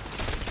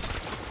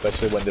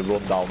 Especially when they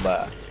run down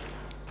there.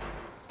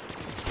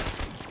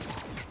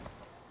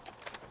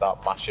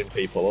 Start mashing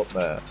people up,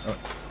 mate.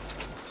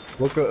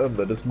 Look at them,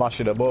 they're just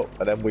mashing them up,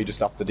 and then we just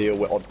have to deal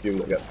with odd few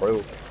that get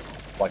through.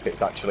 Like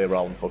it's actually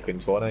around fucking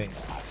 20.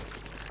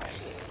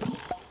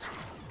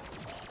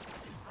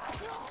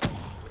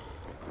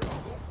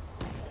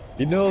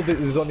 You know that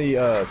there's only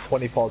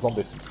 24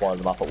 zombies to spawn on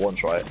the map at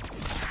once, right?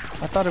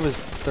 I thought it was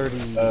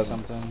 30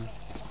 something.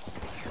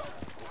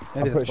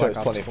 Maybe I'm pretty sure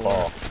it's 24.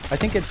 I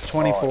think it's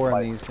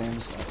 24 in these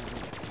games.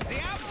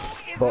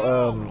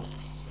 But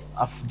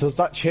does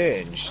that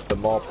change the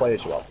more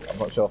players you have? I'm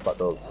not sure if that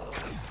does.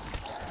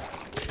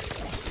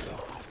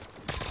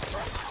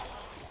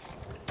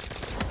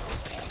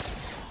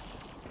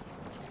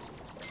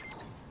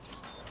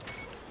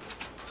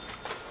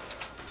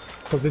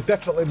 Because there's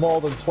definitely more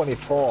than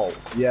 24.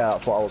 Yeah,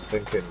 that's what I was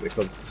thinking.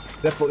 Because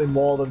definitely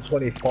more than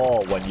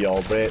 24 when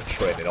you're rape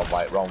training on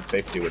like round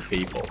 50 with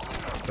people.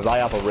 Because I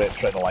have a rape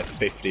train of like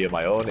 50 of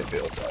my own, it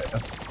feels like.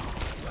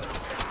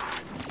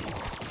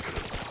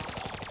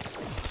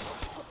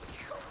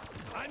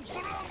 I'm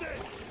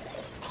surrounded!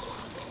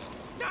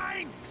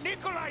 9!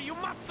 Nikolai, you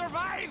must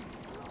survive!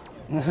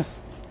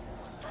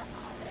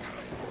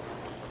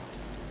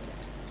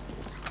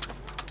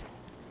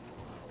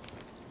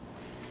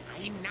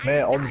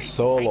 Mate, on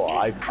solo,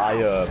 I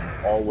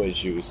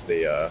always use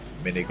the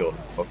minigun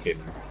fucking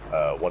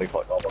What do you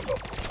call it? Oh my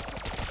god.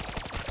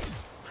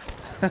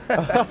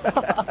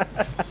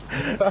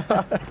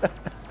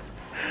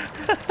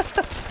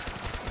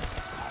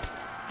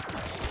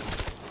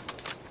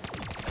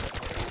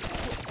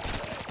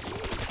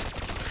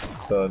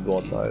 Burned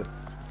one, nice.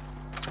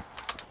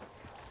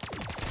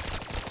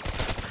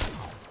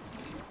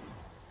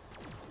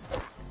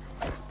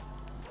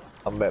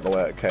 I'm making my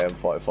way at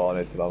KM44, I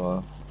need some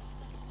ammo.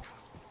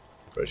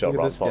 Pretty sure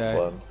Look at this guy.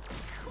 one.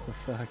 The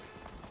fuck?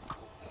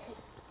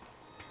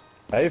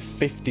 I have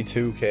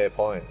 52k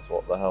points,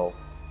 what the hell?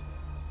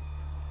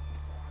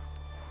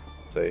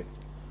 Let's see.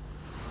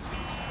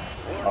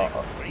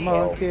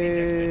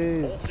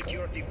 Monkeys!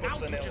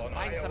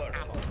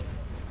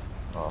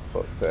 Oh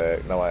fuck's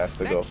sake, now I have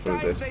to go Next through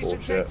time this they should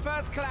bullshit. take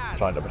first class.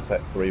 Trying to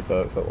protect 3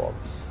 perks at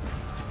once.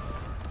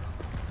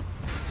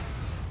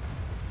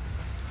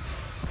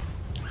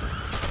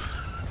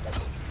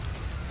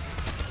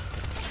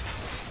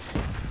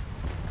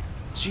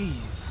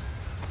 Jeez.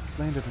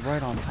 Landed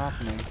right on top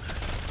of me.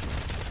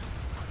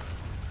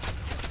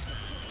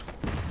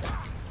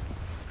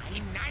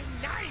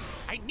 999!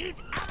 I need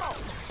ammo!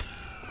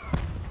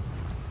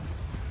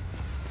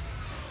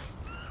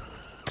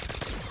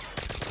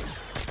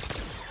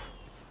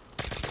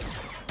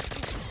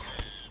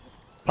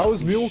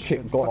 How's Mule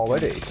Kick gone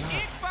already?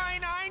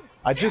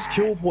 I just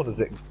killed one as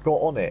it got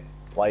on it,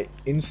 like,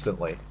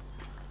 instantly.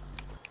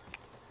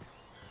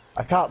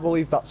 I can't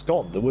believe that's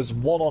gone. There was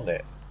one on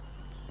it.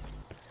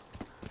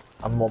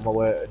 I'm on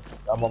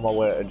my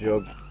way to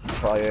Jug,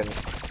 trying.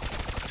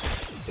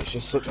 It's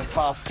just such a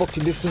far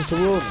fucking distance to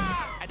run.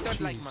 I don't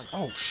like monkeys.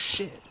 Oh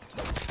shit.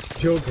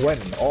 Jug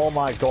went. Oh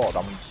my god,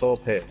 I'm so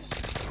pissed.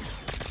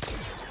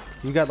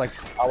 You got like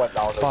I went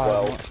down as 5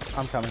 well. more.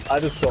 I'm coming. I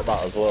just got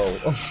that as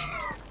well.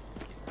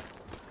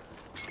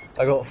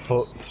 I got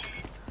fucked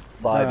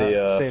by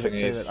the save it,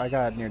 thingies. save it. I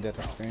got near-death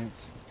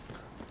experience.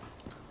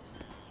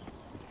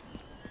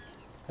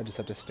 I just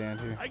have to stand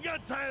here. I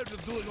got tired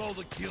of doing all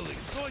the killing,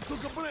 so I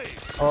took a break.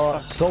 Oh,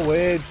 that's so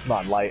AIDS,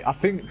 man. Like, I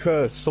think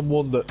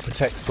someone that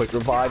protects quick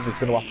revive is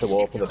going to have to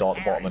open the door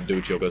at the bottom and do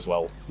Jug as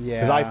well.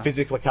 Yeah. Because I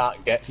physically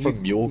can't get from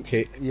Mule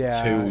Kick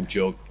yeah. to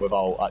Jug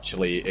without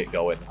actually it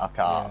going. I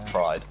can't. Yeah.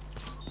 Tried.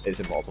 It's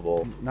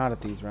impossible. Not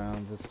at these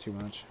rounds. It's too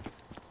much.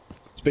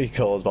 Speed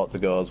Color's about to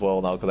go as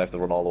well now because I have to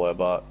run all the way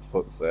back.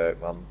 Fuck's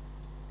sake, man.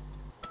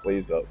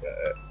 Please don't get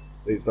it.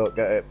 Please don't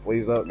get it.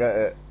 Please don't get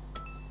it.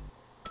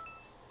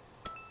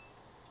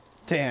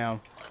 Damn.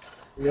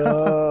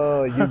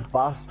 Yo, you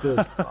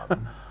bastards,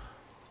 man.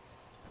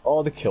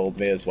 Oh, they killed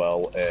me as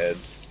well,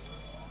 AIDS.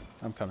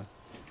 I'm coming.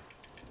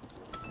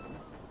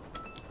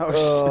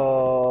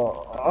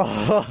 Oh,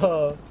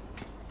 Oh.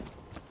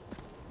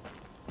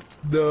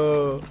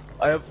 No.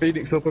 I have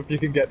Phoenix up if you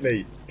can get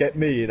me. Get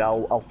me and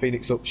I'll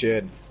Phoenix up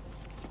Shane.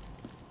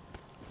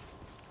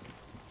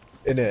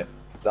 Innit?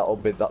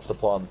 That's the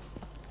plan.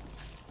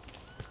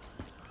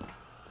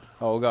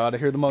 Oh god, I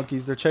hear the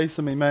monkeys. They're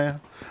chasing me, man.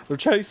 They're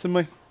chasing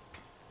me.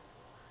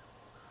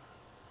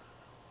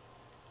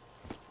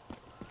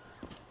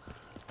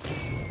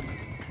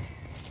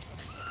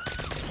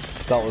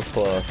 That was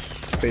close.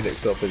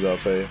 Phoenix up is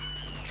OP.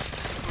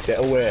 Get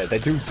away. They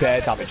do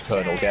bear damage,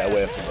 Colonel. Get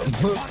away from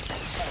them.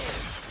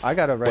 I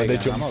got a ray When they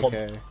gun. jump I'm on-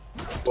 okay.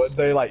 When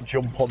they like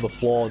jump on the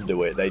floor and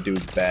do it, they do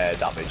bear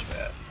damage,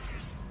 mate.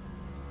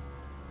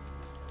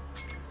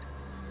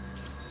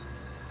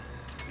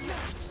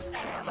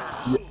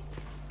 Yeah.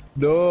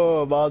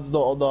 No, man's not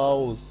on the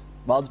house.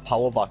 Man's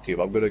power vacuum.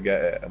 I'm gonna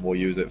get it and we'll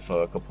use it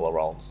for a couple of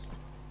rounds.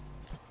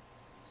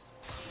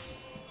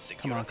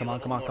 Come on, come on,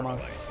 come on, come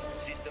on.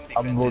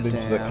 I'm running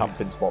to the Damn.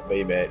 camping spot,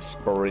 me mate,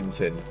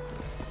 sprinting.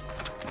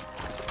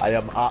 I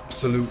am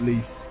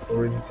absolutely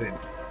sprinting.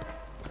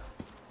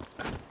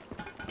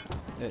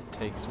 It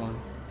takes one.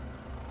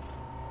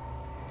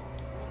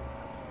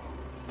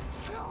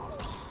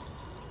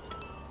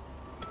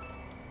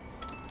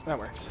 That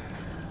works.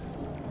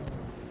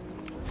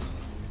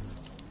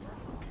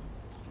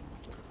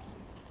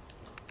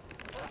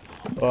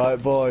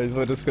 Alright boys,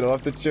 we're just gonna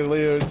have to chill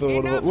here until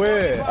one of it.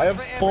 Wait, I have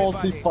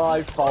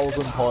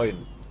 45,000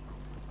 points.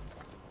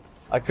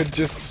 I could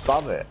just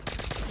spam it.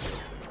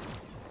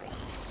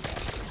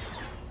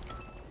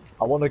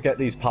 I want to get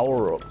these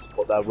power-ups,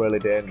 but they're really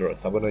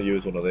dangerous. I'm gonna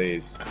use one of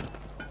these.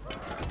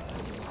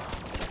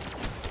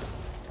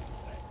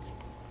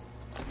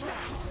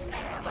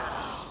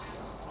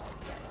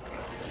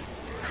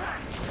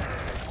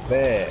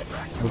 Mate,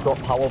 we've got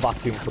power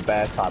vacuum for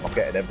bear time. I'm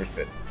getting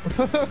everything.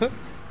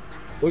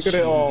 Look at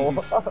it all.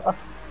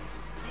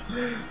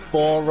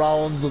 4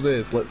 rounds of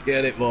this. Let's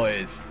get it,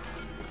 boys.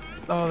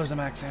 Oh, there's a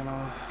max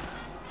ammo.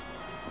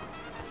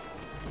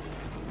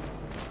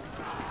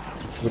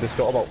 We just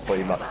got about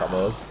 3 max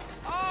ammos.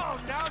 Oh,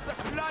 now the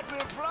blood will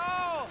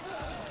flow!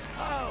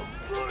 Oh,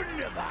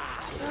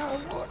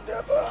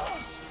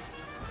 wunderbar!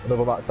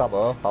 Another max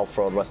ammo. I'll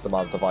throw the rest of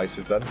my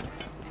devices then.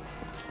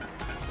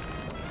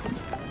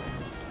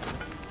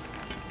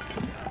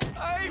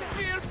 I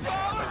feel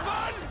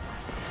powerful!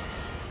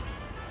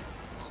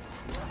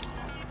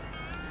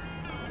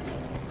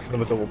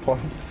 Another double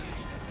points.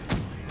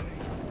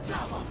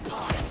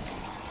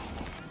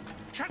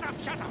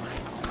 Shut up.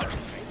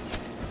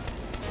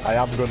 I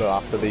am gonna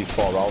after these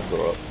 4 rounds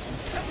are up.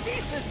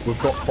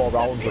 We've got 4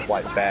 rounds of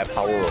like bare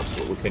power-ups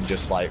that we can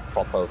just like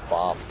proper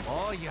farm.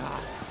 Oh yeah,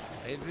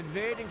 I've been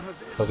waiting for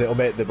this. Because it'll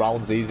make the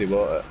rounds easy,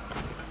 won't it?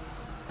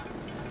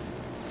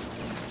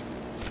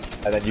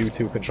 And then you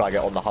two can try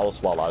get on the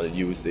house while I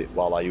use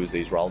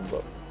these rounds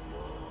up.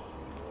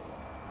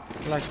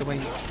 I like the way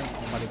you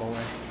think, buddy boy.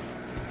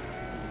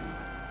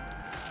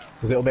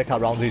 Because it'll make our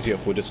rounds easier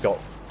if we just got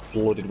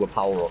flooded with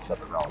power-ups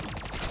every round.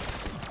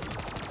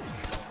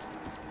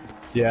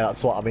 Yeah,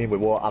 that's what I mean. We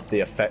won't have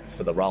the effect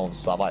for the rounds,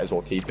 so I might as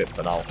well keep it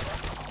for now.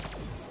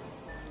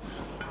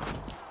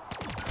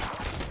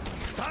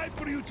 Time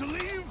for you to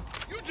leave?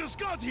 You just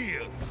got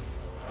here.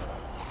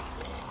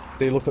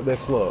 See, look at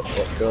this, look.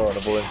 Let's go,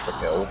 another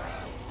insta-kill.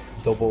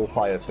 Double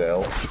fire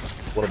sale.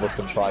 One of us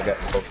can try get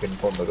fucking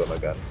thunder gun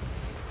again.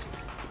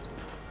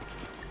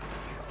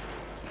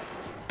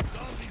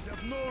 Zombies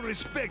have no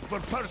respect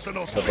for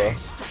personal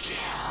space.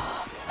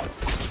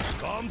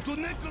 Come to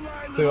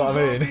Nikolai, See what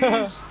I mean?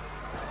 zombies.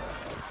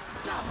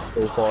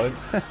 All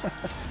points.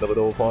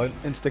 Double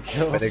points.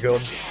 Insta-kill.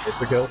 Minigun.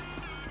 Insta-kill.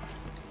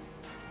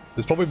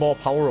 There's probably more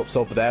power-ups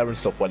over there and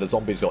stuff where the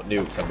zombies got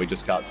nukes and we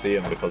just can't see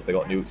them because they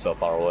got nukes so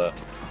far away.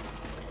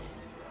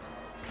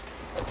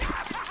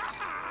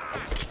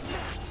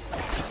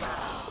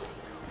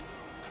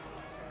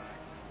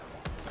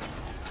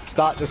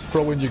 Start just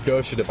throwing your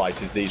Gersha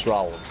devices these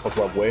rounds because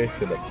we're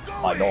wasting them.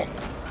 Why not?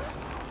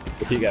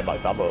 We keep getting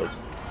back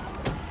ammos.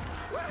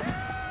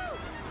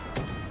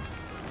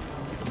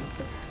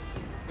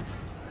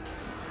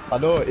 I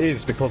know it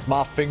is because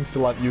my thing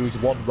still hasn't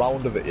used 1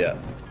 round of it yet.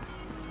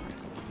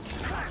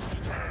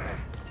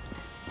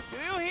 Do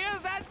you hear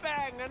that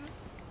banging?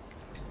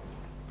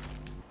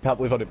 Can't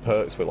believe how many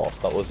perks we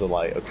lost. That was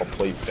like a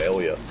complete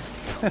failure.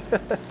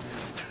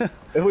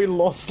 If we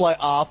lost like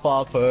half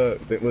our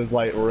perks, it was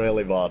like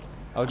really bad.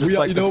 I would just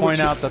like to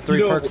point out the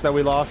 3 perks that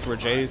we lost were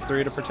Jay's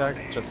 3 to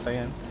protect. Just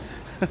saying.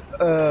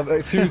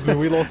 Excuse me,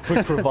 we lost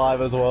quick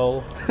revive as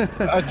well.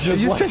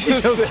 You said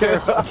you don't care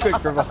about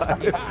quick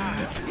revive.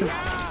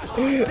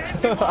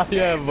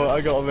 Yeah, but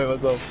I gotta make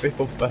myself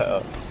feel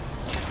better.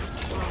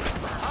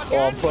 Oh,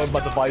 I'm putting my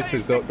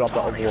devices, don't grab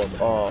that other one.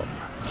 Oh.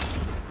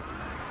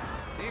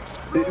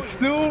 It's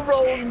still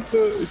round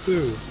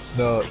 32.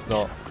 No, it's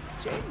not.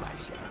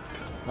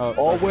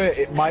 Oh wait,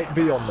 it might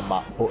be on the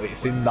map, but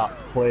it's in that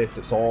place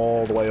that's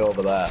all the way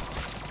over there.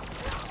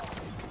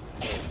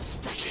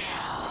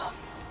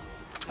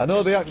 I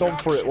know they haven't gone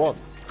for it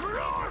once.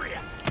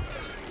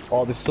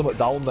 Oh, there's something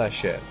down there,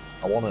 shit.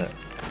 I want it.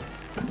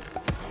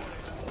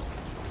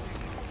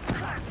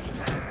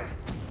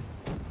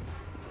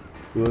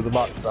 Who was the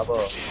max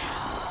ammo?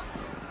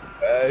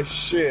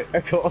 Shit, I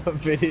got a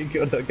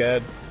minigun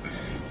again.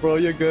 Throw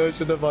your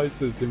Gersha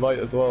devices, you might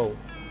as well.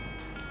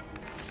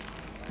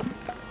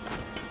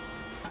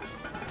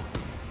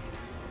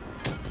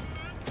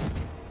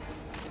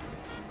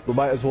 We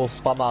might as well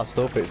spam our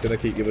stuff, it's gonna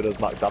keep giving us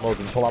max ammos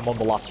until I'm on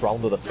the last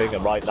round of the thing,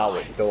 and right now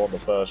it's still on the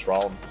first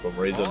round for some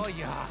reason. Oh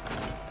yeah,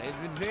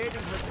 I've been waiting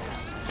for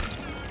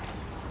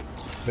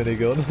this.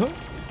 Minigun.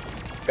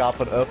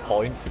 Carpenter,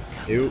 points.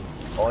 You,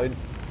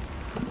 points.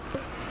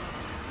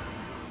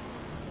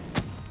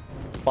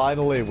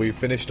 Finally, we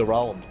finished a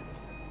round.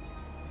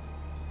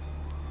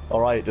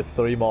 Alright, just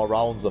 3 more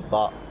rounds of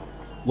that.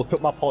 Look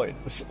at my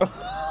points.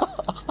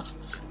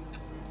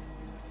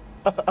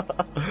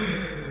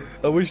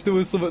 I wish there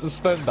was something to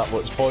spend that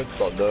much points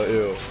on, don't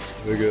you?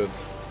 We're good.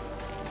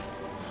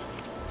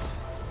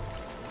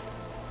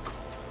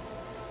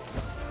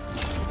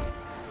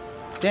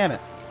 Damn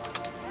it.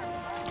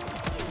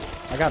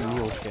 I got a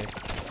mule kick.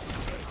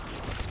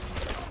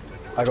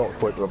 I got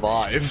quick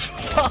revive.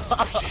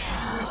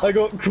 I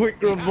got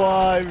quick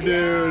revive,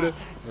 dude.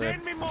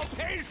 Send me more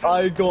patience.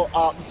 I got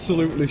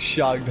absolutely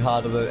shagged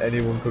harder than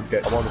anyone could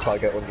get. I want to try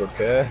to get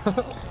 100k.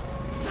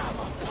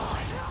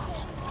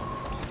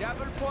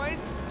 Double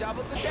points,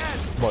 double the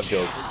death. Come on,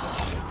 Joe.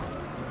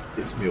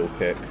 It's mule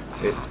kick.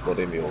 It's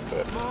bloody mule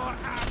kick. More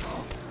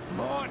ammo,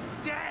 more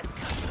death.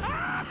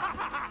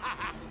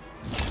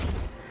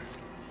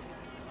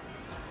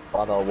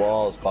 Final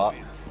walls back.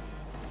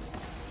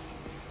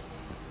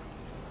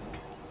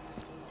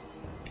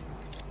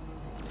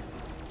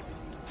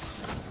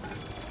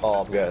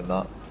 Oh, I'm getting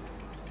that.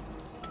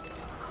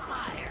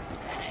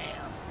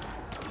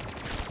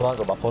 Come on,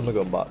 got my thunder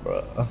gun back,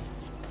 bro.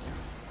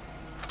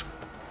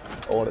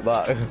 I want it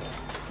back.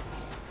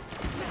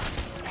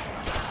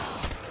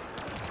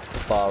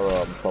 Far,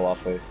 I'm so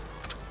happy.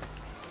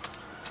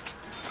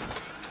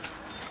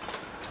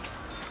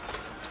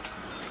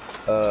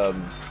 I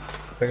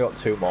think I got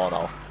 2 more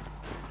now.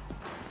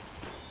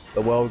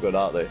 They're well good,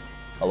 aren't they?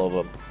 I love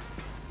them.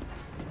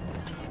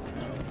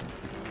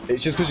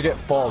 It's just because you get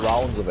 4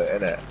 rounds of it,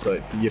 innit?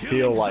 So you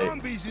feel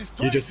like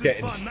you're just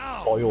getting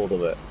spoiled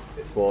of it.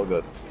 It's well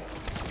good.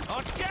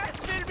 Our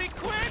death will be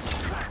quick.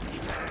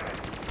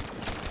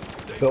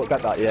 Don't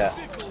get that yet.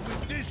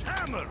 This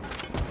hammer.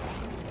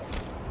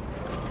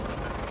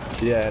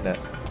 Yeah, innit?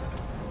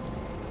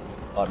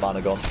 Like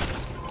mana gone.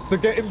 they're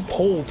getting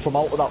pulled from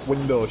out of that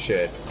window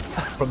shade,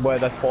 from where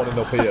they're spawning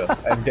up here,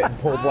 and getting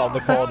pulled round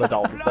the corner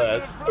down the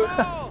stairs.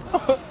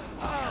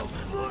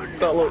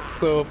 That looks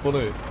so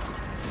funny.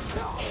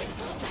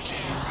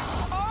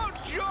 Oh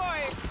joy!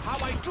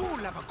 How I do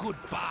love a good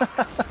bar.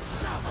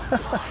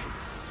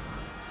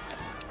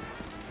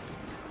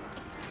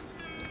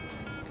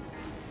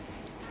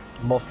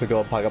 Must to go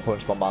and pack a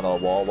punch my man on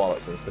a wall while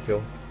it's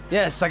insta-kill.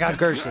 Yes, I got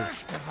Gershes.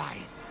 First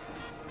device.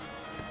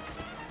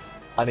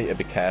 I need to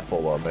be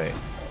careful though, mate.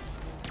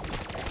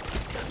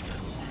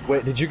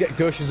 Wait, did you get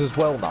Gershes as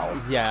well now?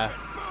 Yeah.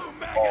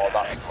 Oh,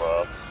 that's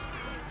gross.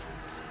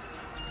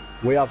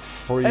 We have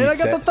 3 And I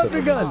got the sets of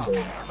thunder them. gun!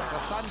 The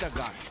thunder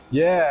gun.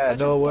 Yeah, Such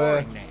no a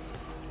way. boring name.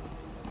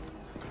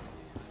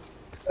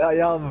 I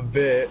am a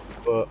bit,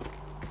 but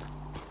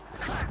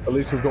at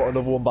least we've got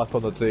another one back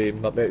on the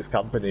team. That makes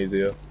camping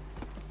easier.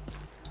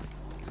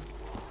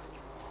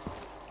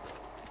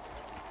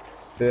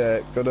 Yeah,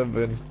 it could have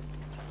been.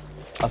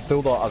 I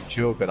still don't have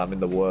joke and I'm in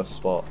the worst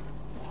spot.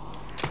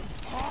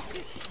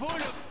 Pockets full of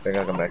I think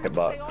I can make it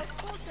back.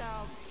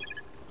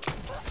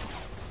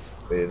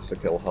 The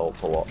insta-kill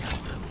helps a lot.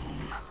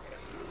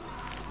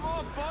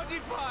 more body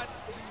parts.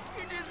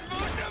 It is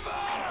wonderful.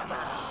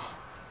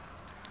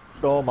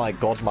 Oh my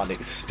god, man,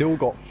 it's still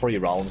got 3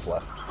 rounds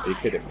left. Are you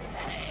kidding me?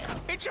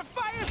 It's a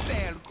fire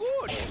sale.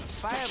 Good.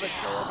 Fire was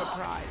so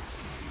overpriced.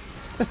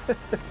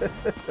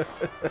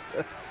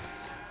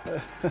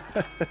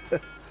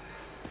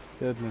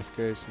 Goodness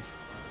gracious.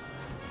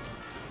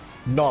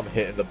 No, I'm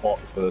hitting the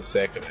box for the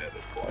sake of it at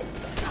this point.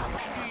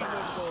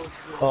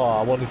 Oh,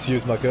 I wanted to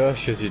use my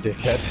Gershes, you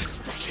dickhead.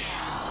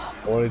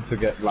 I wanted to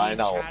get line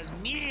out. Shall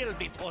kneel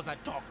before the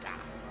doctor.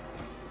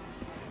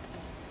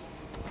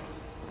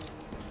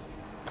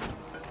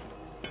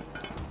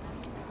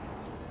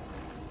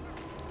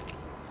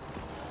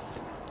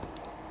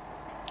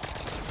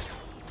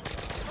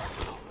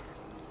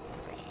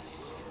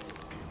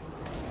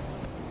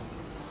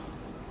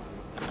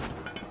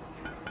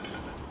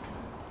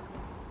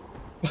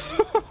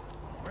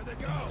 Where'd they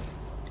go?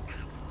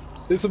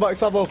 It's a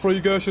max ammo for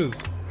you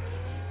Gershes.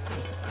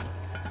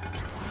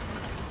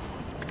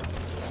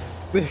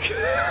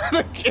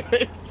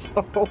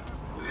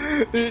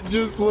 It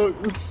just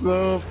looks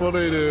so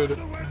funny, dude.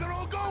 Where they're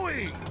all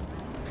going?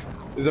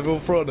 Is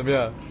everyone throwing them?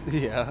 Yeah.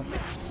 Yeah.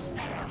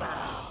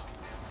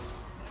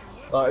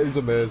 That is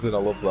amazing, I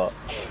love that.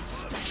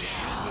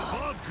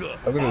 Vodka.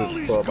 I'm gonna just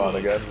Holy throw them out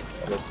good. again,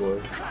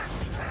 honestly.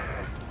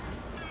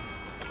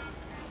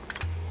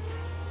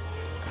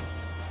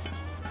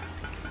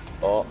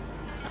 Oh.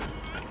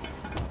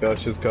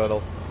 Gershes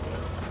Colonel.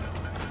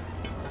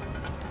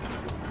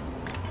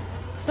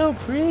 So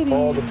pretty.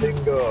 Oh, the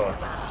bingo.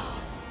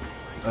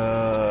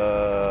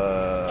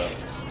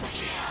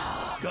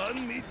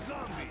 Gun meets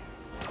zombie.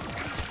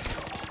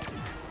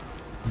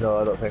 No,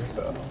 I don't think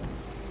so.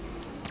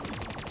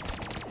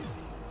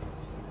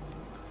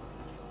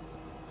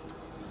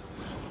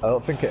 I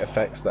don't think it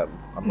affects them.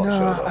 I'm not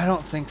sure though. I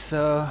don't think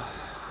so.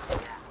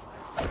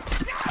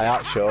 I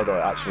ain't sure though,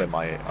 it actually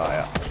might. Oh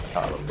yeah, I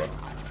can't remember.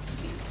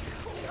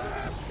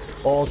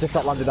 Oh, as if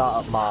that landed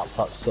out at Mark,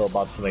 that's so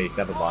bad for me.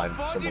 Never mind,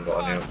 someone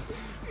got a new.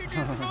 It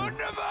is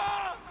wonderful.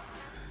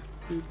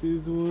 It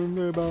is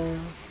wunderbar.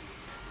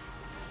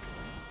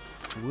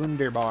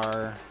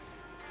 Wunderbar.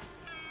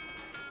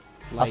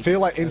 I feel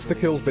like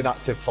insta-kill's been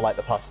active for like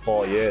the past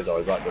 4 years, or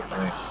is that just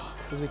me?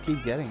 Because we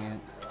keep getting it.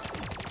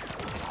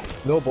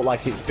 No, but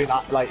like it's been,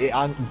 like it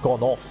hasn't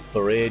gone off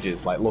for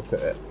ages, like look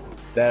at it.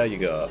 There you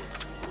go.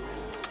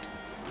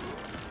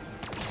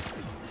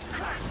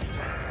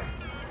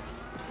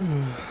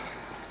 I'm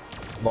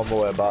on my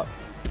way back.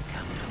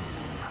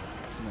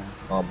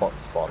 Oh,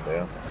 box spawned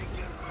here.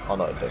 Oh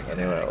no, it didn't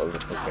anyway, it was a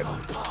fucking...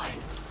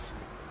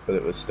 But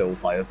it was still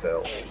fire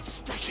sale.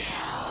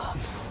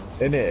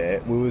 In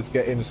it, we was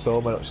getting so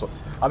much...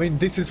 I mean,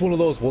 this is one of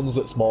those ones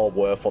that's more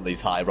worth on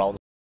these high rounds.